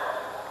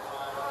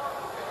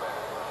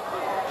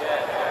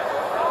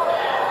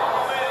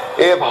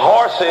 if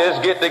horses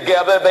get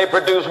together, they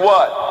produce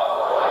what?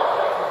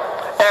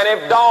 And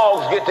if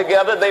dogs get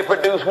together, they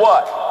produce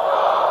what?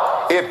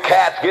 If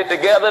cats get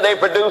together, they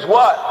produce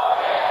what?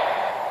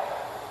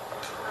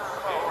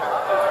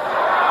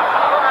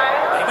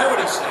 You know what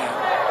he's saying.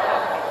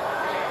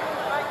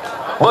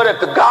 But if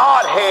the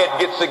Godhead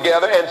gets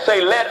together and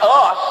say, let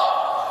us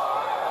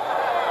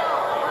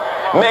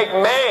make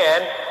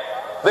man,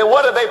 then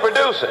what are they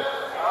producing?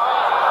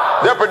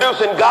 They're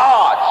producing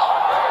gods.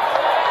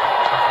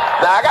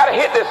 Now, I got to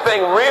hit this thing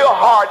real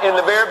hard in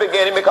the very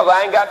beginning, because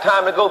I ain't got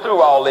time to go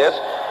through all this.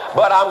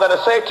 But I'm going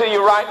to say to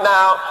you right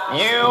now,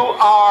 you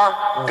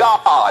are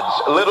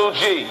gods, little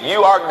g.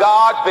 You are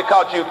gods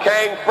because you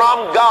came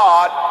from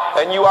God,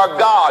 and you are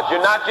gods.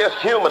 You're not just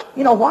human.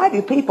 You know, why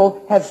do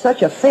people have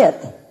such a fit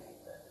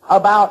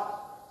about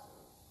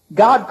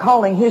God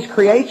calling his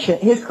creation,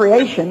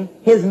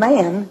 his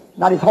man,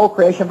 not his whole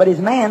creation, but his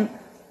man,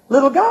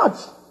 little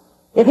gods?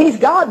 If he's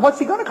God, what's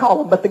he going to call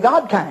them but the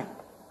God kind?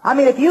 I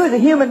mean, if you as a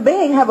human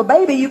being have a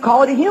baby, you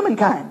call it a human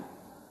kind.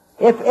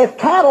 If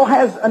cattle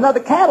has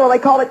another cattle, they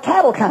call it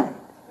cattle kind.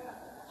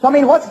 So, I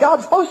mean, what's God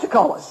supposed to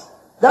call us?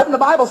 Doesn't the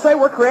Bible say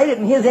we're created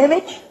in his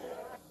image?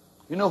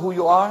 You know who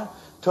you are?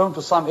 Turn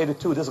to Psalm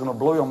 82. This is going to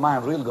blow your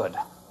mind real good.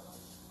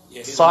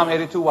 Psalm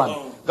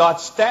 82:1. God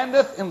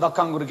standeth in the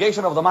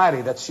congregation of the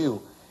mighty. That's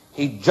you.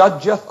 He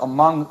judgeth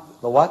among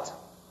the what?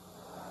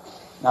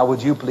 Now,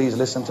 would you please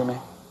listen to me?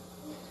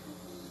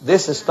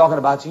 This is talking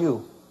about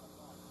you.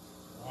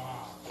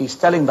 He's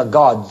telling the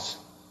gods.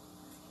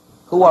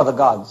 Who are the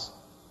gods?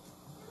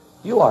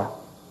 You are.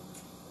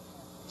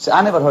 See,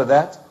 I never heard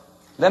that.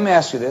 Let me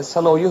ask you this.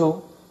 Hello,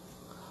 you.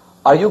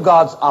 Are you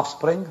God's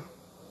offspring?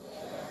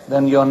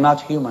 Then you're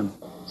not human.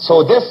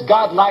 So this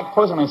God-like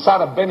person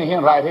inside of Benny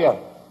Hinn right here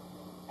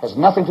has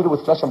nothing to do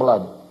with flesh and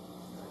blood.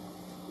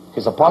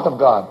 He's a part of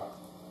God.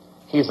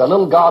 He's a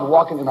little God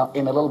walking in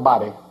a little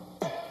body.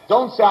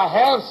 Don't say I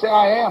have, say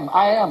I am.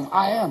 I am,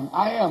 I am,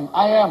 I am,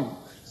 I am.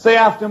 Say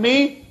after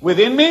me,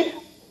 within me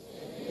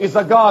is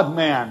a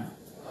God-man.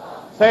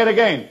 Say it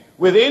again.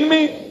 Within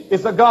me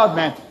is a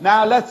God-man.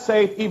 Now let's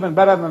say it even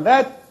better than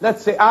that.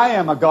 Let's say I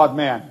am a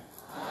God-man.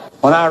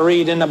 When I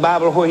read in the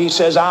Bible where he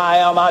says I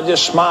am, I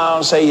just smile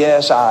and say,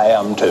 yes, I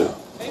am too.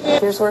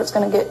 Here's where it's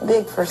going to get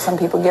big for some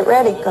people. Get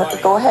ready.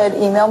 Go ahead.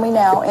 Email me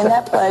now in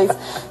that place.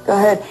 Go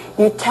ahead.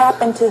 You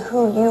tap into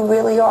who you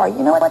really are. You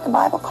know what the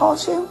Bible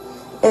calls you?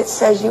 It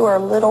says you are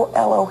little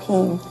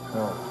Elohim.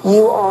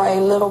 You are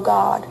a little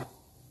God.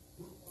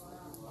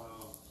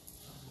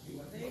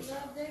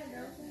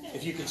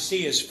 If you can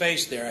see his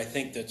face there, I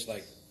think that's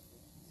like,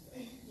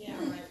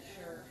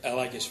 I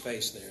like his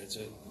face there. It's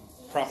a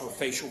proper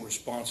facial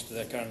response to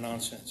that kind of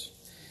nonsense.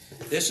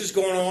 This is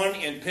going on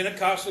in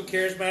Pentecostal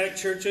charismatic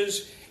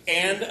churches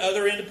and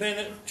other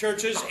independent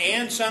churches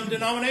and some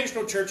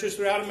denominational churches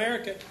throughout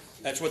America.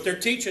 That's what they're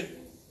teaching.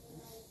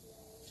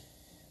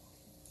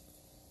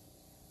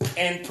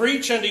 And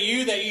preach unto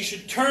you that you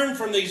should turn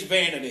from these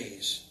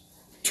vanities.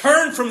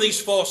 Turn from these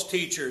false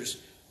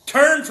teachers.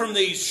 Turn from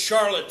these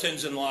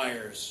charlatans and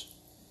liars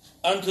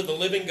unto the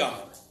living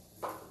God,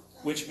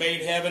 which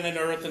made heaven and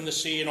earth and the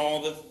sea and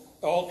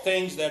all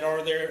things that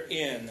are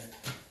therein.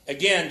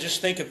 Again,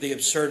 just think of the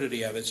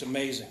absurdity of it. It's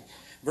amazing.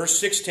 Verse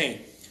 16.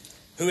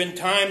 Who in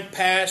time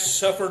past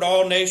suffered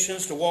all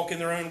nations to walk in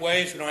their own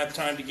ways. We don't have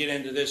time to get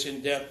into this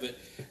in depth, but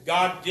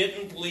God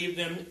didn't leave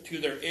them to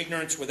their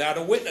ignorance without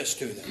a witness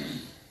to them.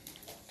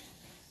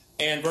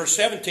 And verse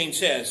 17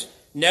 says,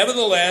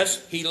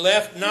 nevertheless, he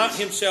left not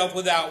himself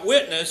without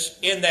witness,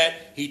 in that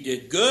he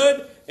did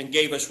good and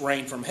gave us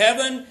rain from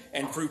heaven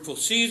and fruitful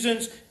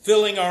seasons,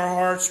 filling our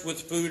hearts with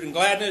food and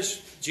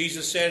gladness.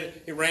 Jesus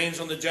said it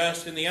rains on the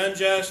just and the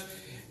unjust.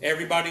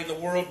 Everybody in the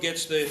world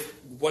gets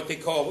what they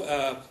call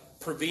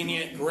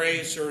prevenient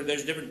grace, or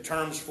there's different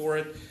terms for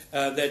it,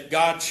 that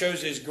God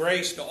shows his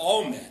grace to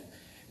all men.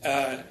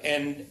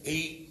 And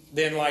he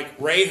then, like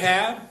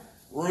Rahab,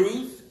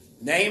 Ruth,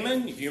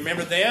 Naaman, if you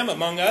remember them,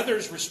 among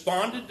others,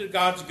 responded to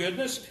God's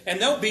goodness,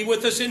 and they'll be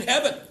with us in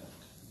heaven.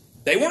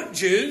 They weren't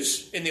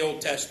Jews in the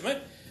Old Testament,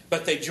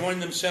 but they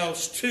joined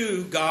themselves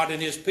to God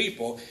and His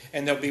people,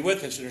 and they'll be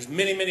with us. And there's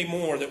many, many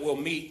more that we'll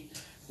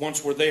meet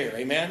once we're there.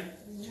 Amen?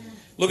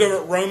 Look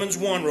over at Romans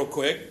 1 real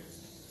quick.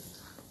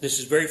 This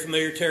is very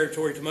familiar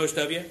territory to most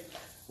of you.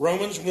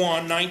 Romans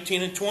 1,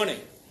 19 and 20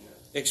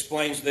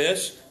 explains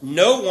this.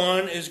 No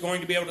one is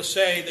going to be able to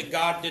say that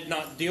God did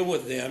not deal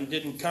with them,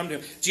 didn't come to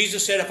him.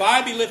 Jesus said, if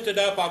I be lifted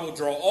up, I will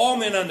draw all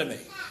men unto me.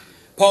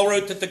 Paul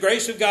wrote that the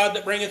grace of God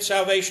that bringeth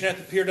salvation hath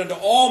appeared unto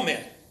all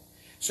men.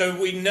 So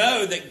we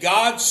know that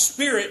God's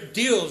Spirit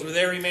deals with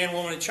every man,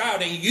 woman, and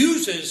child. He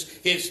uses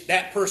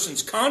that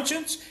person's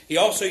conscience. He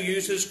also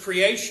uses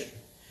creation.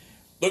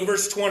 Look at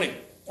verse 20.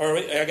 Or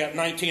I got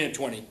 19 and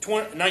 20.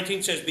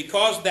 19 says,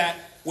 because that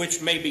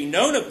which may be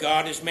known of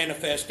God is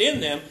manifest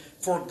in them,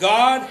 for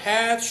God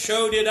hath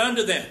showed it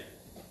unto them.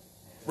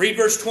 Read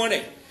verse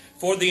 20.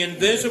 For the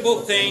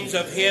invisible things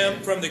of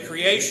Him from the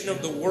creation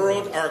of the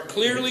world are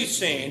clearly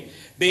seen,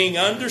 being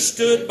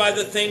understood by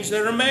the things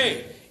that are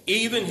made,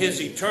 even His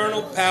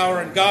eternal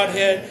power and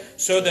Godhead,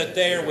 so that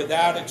they are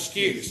without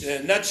excuse.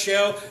 In a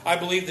nutshell, I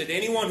believe that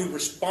anyone who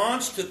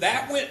responds to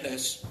that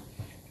witness,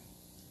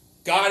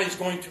 God is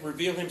going to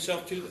reveal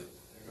Himself to them.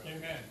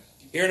 Amen.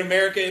 Here in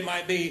America, it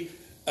might be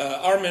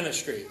our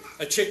ministry,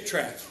 a chick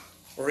tract,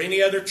 or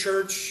any other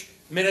church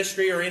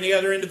ministry, or any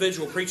other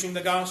individual preaching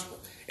the gospel.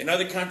 In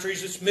other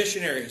countries, it's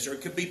missionaries, or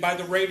it could be by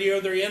the radio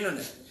or the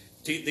internet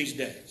these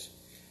days.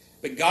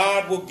 But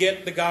God will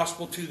get the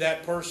gospel to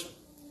that person.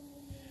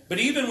 But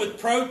even with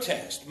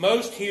protest,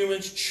 most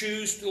humans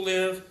choose to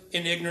live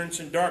in ignorance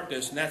and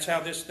darkness, and that's how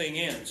this thing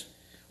ends.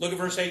 Look at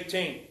verse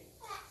 18.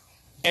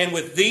 And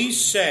with these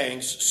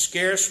sayings,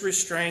 scarce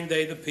restrained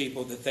they the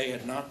people, that they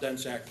had not done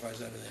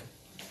sacrifice unto them.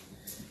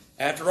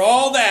 After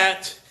all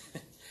that,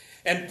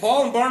 and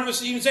Paul and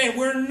Barnabas even saying,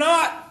 we're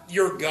not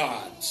your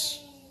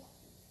gods.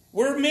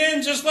 We're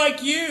men just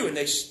like you. And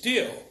they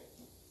still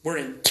were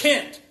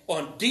intent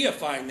on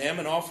deifying them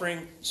and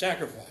offering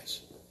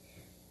sacrifice.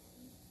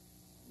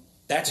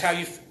 That's how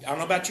I don't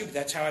know about you, but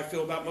that's how I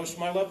feel about most of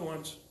my loved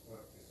ones.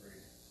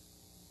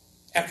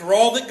 After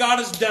all that God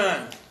has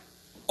done,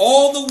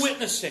 all the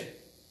witnessing,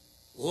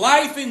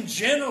 life in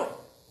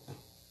general,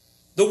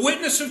 the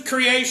witness of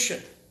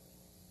creation,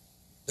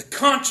 the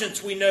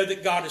conscience we know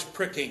that God is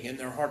pricking in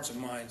their hearts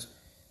and minds,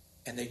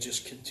 and they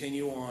just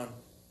continue on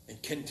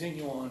and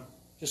continue on,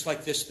 just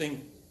like this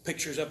thing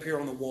pictures up here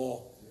on the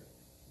wall,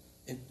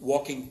 and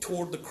walking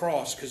toward the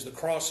cross, because the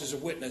cross is a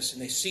witness,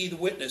 and they see the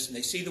witness, and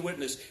they see the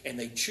witness, and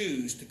they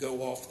choose to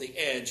go off the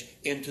edge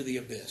into the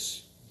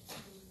abyss.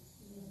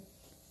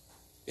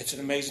 It's an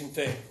amazing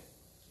thing.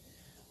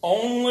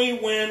 Only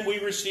when we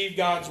receive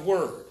God's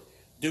word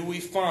do we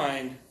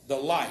find the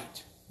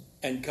light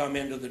and come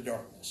into the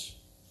darkness.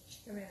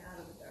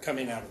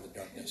 Coming out of the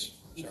darkness.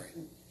 Sorry.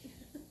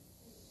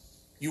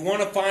 You want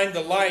to find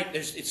the light.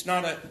 It's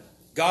not a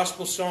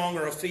gospel song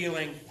or a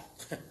feeling.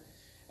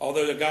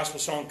 Although the gospel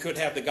song could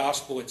have the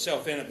gospel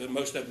itself in it, but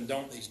most of them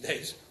don't these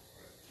days.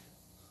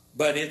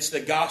 But it's the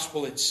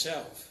gospel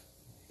itself.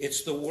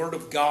 It's the Word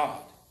of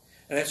God.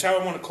 And that's how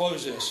I want to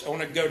close this. I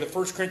want to go to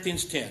 1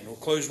 Corinthians 10. We'll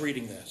close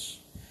reading this.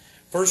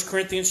 1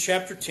 Corinthians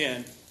chapter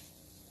 10,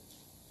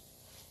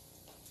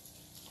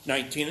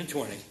 19 and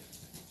 20.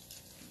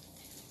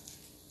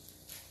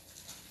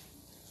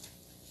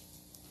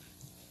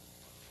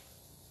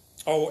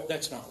 Oh,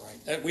 that's not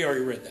right. We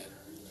already read that.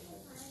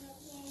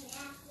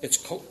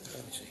 It's let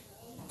me see.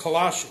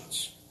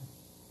 Colossians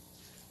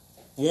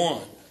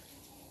 1.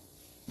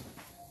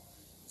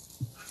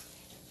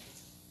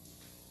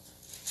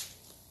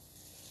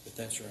 But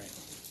that's right.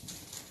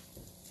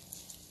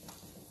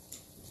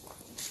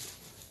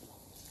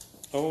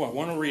 Oh, I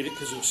want to read it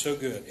because it was so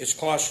good. It's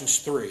Colossians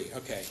 3.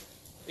 Okay.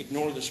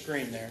 Ignore the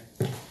screen there.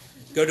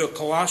 Go to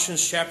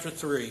Colossians chapter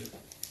 3.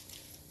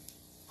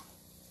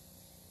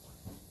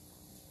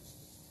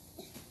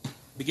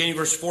 Beginning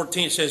verse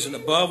 14, it says, and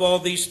above all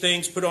these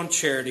things put on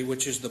charity,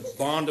 which is the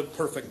bond of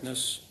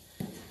perfectness,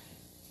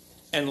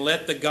 and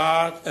let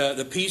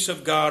the peace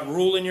of God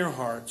rule in your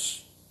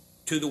hearts,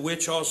 to the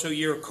which also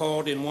ye are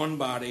called in one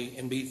body,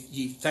 and be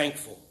ye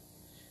thankful.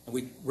 And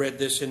we read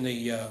this in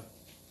the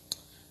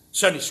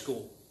Sunday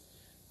school,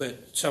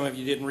 but some of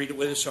you didn't read it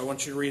with us, so I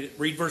want you to read it.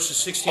 Read verses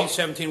 16 and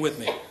 17 with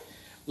me.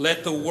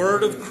 Let the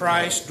word of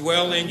Christ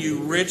dwell in you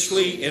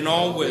richly in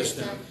all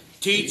wisdom,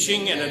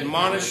 teaching and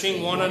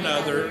admonishing one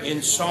another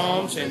in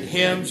psalms and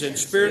hymns and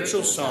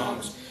spiritual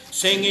songs,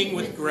 singing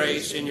with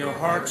grace in your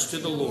hearts to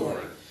the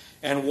Lord.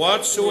 And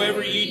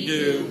whatsoever ye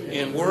do,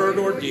 in word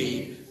or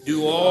deed,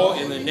 do all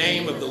in the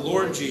name of the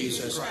Lord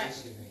Jesus,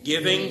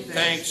 giving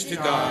thanks to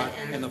God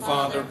and the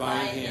Father by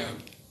Him.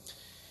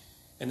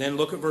 And then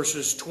look at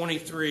verses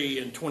 23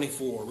 and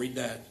 24. Read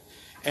that.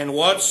 And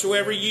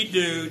whatsoever ye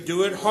do,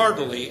 do it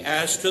heartily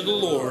as to the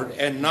Lord,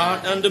 and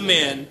not unto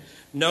men,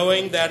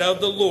 knowing that of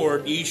the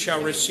Lord ye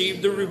shall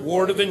receive the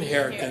reward of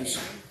inheritance,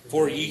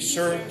 for ye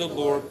serve the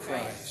Lord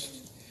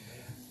Christ.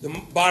 The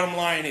bottom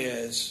line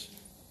is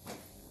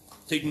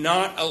to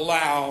not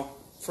allow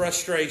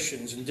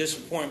frustrations and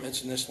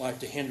disappointments in this life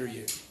to hinder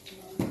you.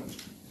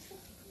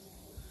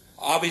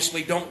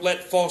 Obviously, don't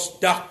let false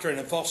doctrine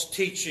and false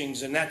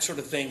teachings and that sort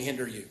of thing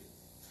hinder you.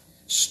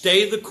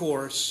 Stay the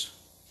course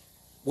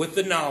with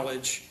the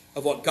knowledge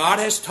of what God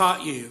has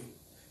taught you.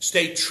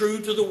 Stay true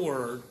to the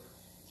Word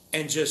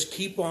and just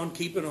keep on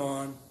keeping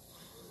on.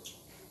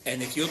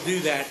 And if you'll do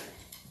that,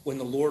 when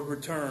the Lord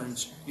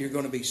returns, you're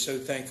going to be so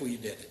thankful you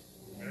did it.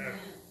 Amen.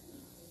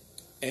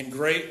 And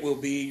great will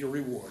be your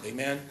reward.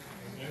 Amen?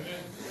 Amen.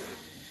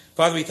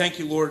 Father, we thank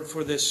you, Lord,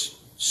 for this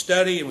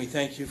study, and we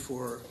thank you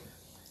for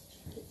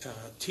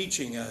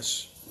teaching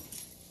us,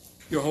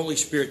 your Holy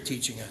Spirit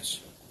teaching us.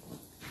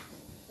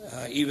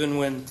 Even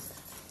when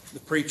the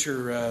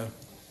preacher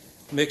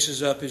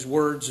mixes up his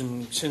words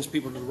and sends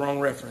people to the wrong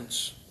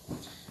reference,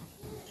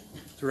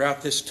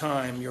 throughout this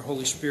time, your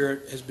Holy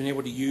Spirit has been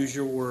able to use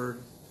your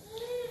word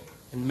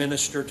and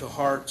minister to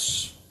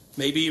hearts,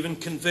 maybe even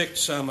convict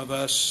some of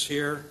us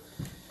here.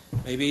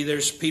 Maybe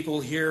there's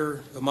people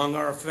here among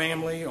our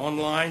family,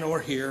 online or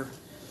here,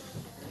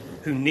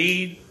 who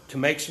need to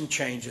make some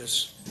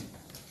changes,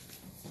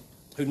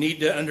 who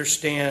need to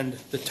understand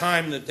the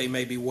time that they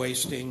may be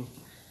wasting.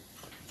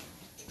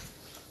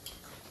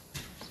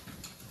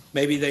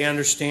 Maybe they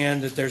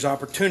understand that there's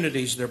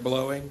opportunities they're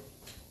blowing.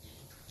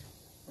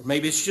 Or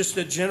maybe it's just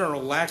a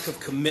general lack of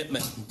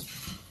commitment,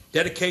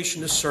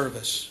 dedication to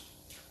service.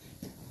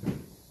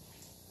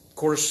 Of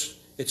course,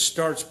 it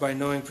starts by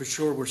knowing for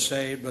sure we're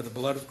saved by the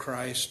blood of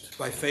Christ,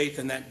 by faith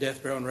in that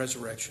death, burial, and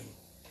resurrection.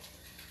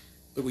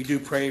 But we do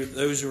pray that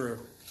those who are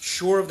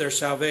sure of their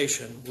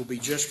salvation will be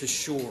just as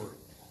sure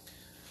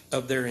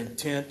of their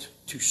intent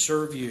to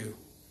serve you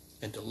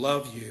and to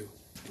love you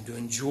and to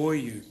enjoy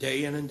you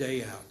day in and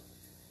day out.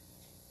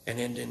 And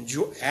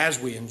as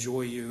we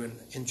enjoy you and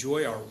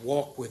enjoy our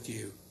walk with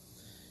you,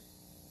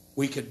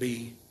 we could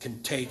be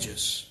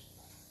contagious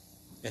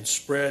and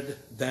spread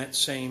that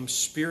same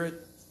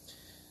spirit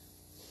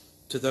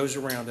to those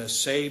around us,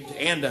 saved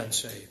and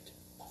unsaved.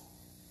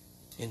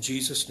 In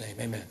Jesus' name,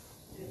 amen.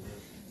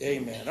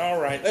 Amen. All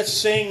right, let's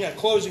sing a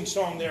closing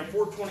song there,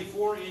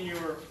 424 in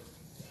your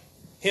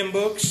hymn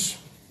books.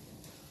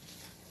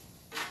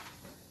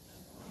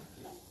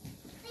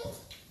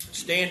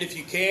 Stand if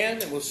you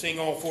can, and we'll sing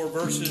all four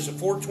verses of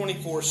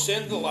 424,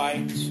 Send the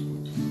Light.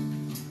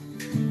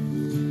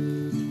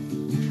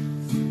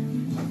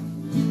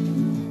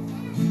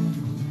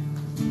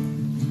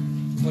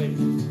 Play.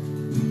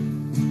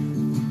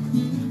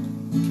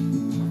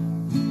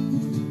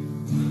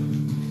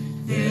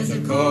 There's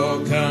a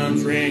call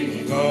comes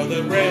ringing, all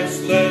the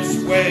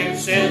restless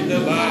waves, send the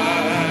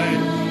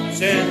light,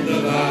 send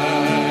the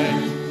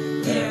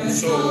light. There are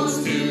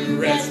souls to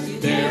rescue,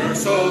 there are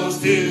souls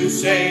to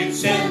save.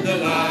 Send the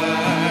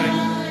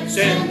light,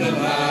 send the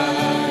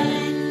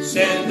light,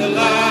 send the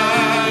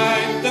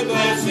light. The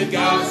blessed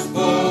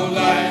gospel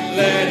light,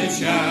 let it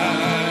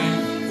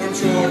shine from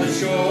shore to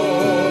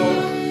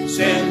shore.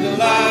 Send the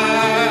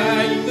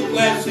light, the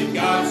blessed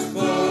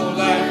gospel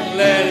light,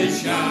 let it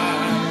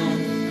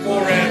shine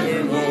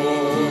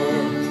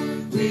forevermore.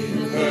 We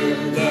have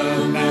heard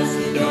the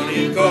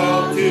Macedonian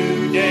call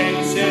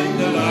today. Send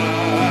the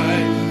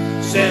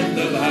light, send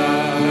the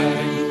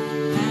light.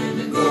 And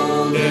the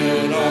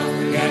golden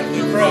offering at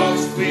the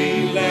cross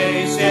we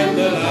lay. Send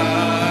the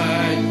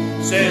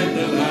light, send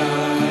the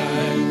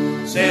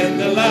light, send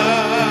the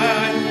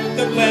light.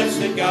 The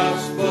blessed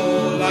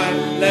gospel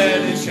light,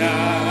 let it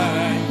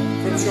shine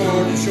from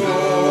shore to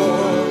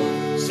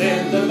shore.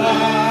 Send the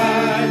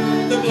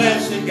light, the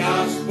blessed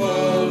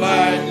gospel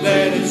light,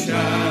 let it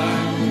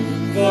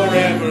shine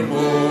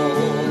forevermore.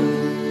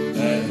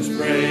 Let us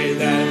pray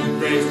that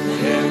grace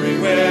will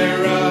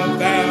everywhere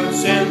abound.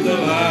 Send the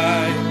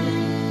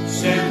light,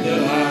 send the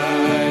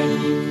light.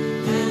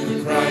 And the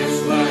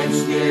Christ-like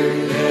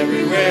Spirit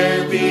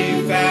everywhere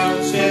be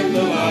found. Send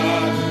the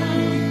light,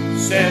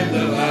 send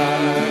the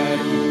light,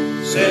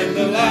 send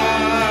the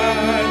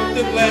light.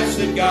 The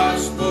blessed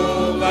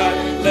gospel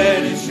light,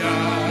 let it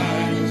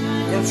shine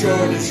from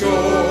shore to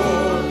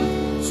shore.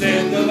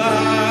 Send the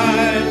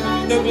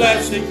light, the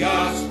blessed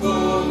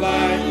gospel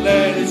light,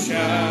 let it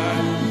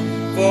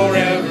shine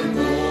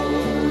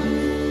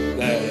forevermore.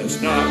 Let us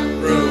not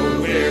grow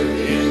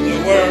weary in the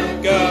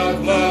work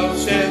of love.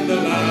 Send the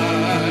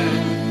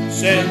light,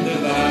 send the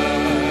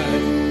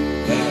light.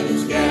 Let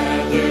us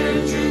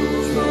gather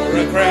jewels for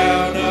a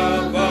crown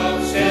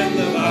above. Send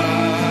the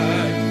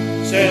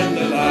light, send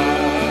the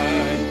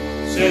light,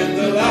 send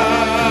the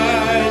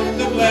light.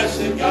 The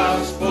blessed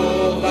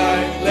gospel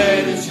light,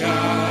 let it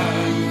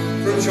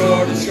shine from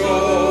shore to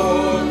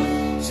shore.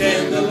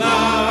 Send the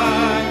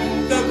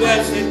light, the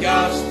blessed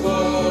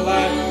gospel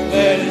light,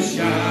 let it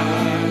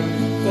shine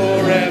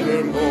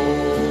forevermore.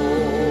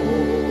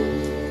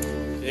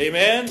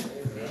 Amen?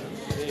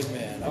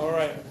 Amen. All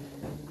right.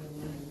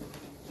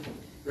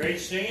 Great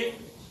singing.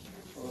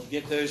 We'll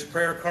get those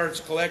prayer cards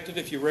collected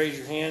if you raise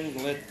your hand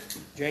and let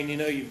Janie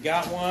know you've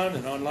got one.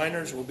 And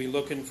onliners will be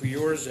looking for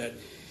yours at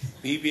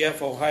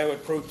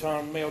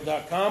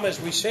bbfohio@protonmail.com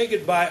as we say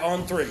goodbye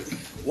on three.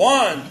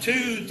 1,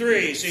 2,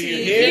 3. See you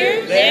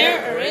here,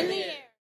 there, or in the air.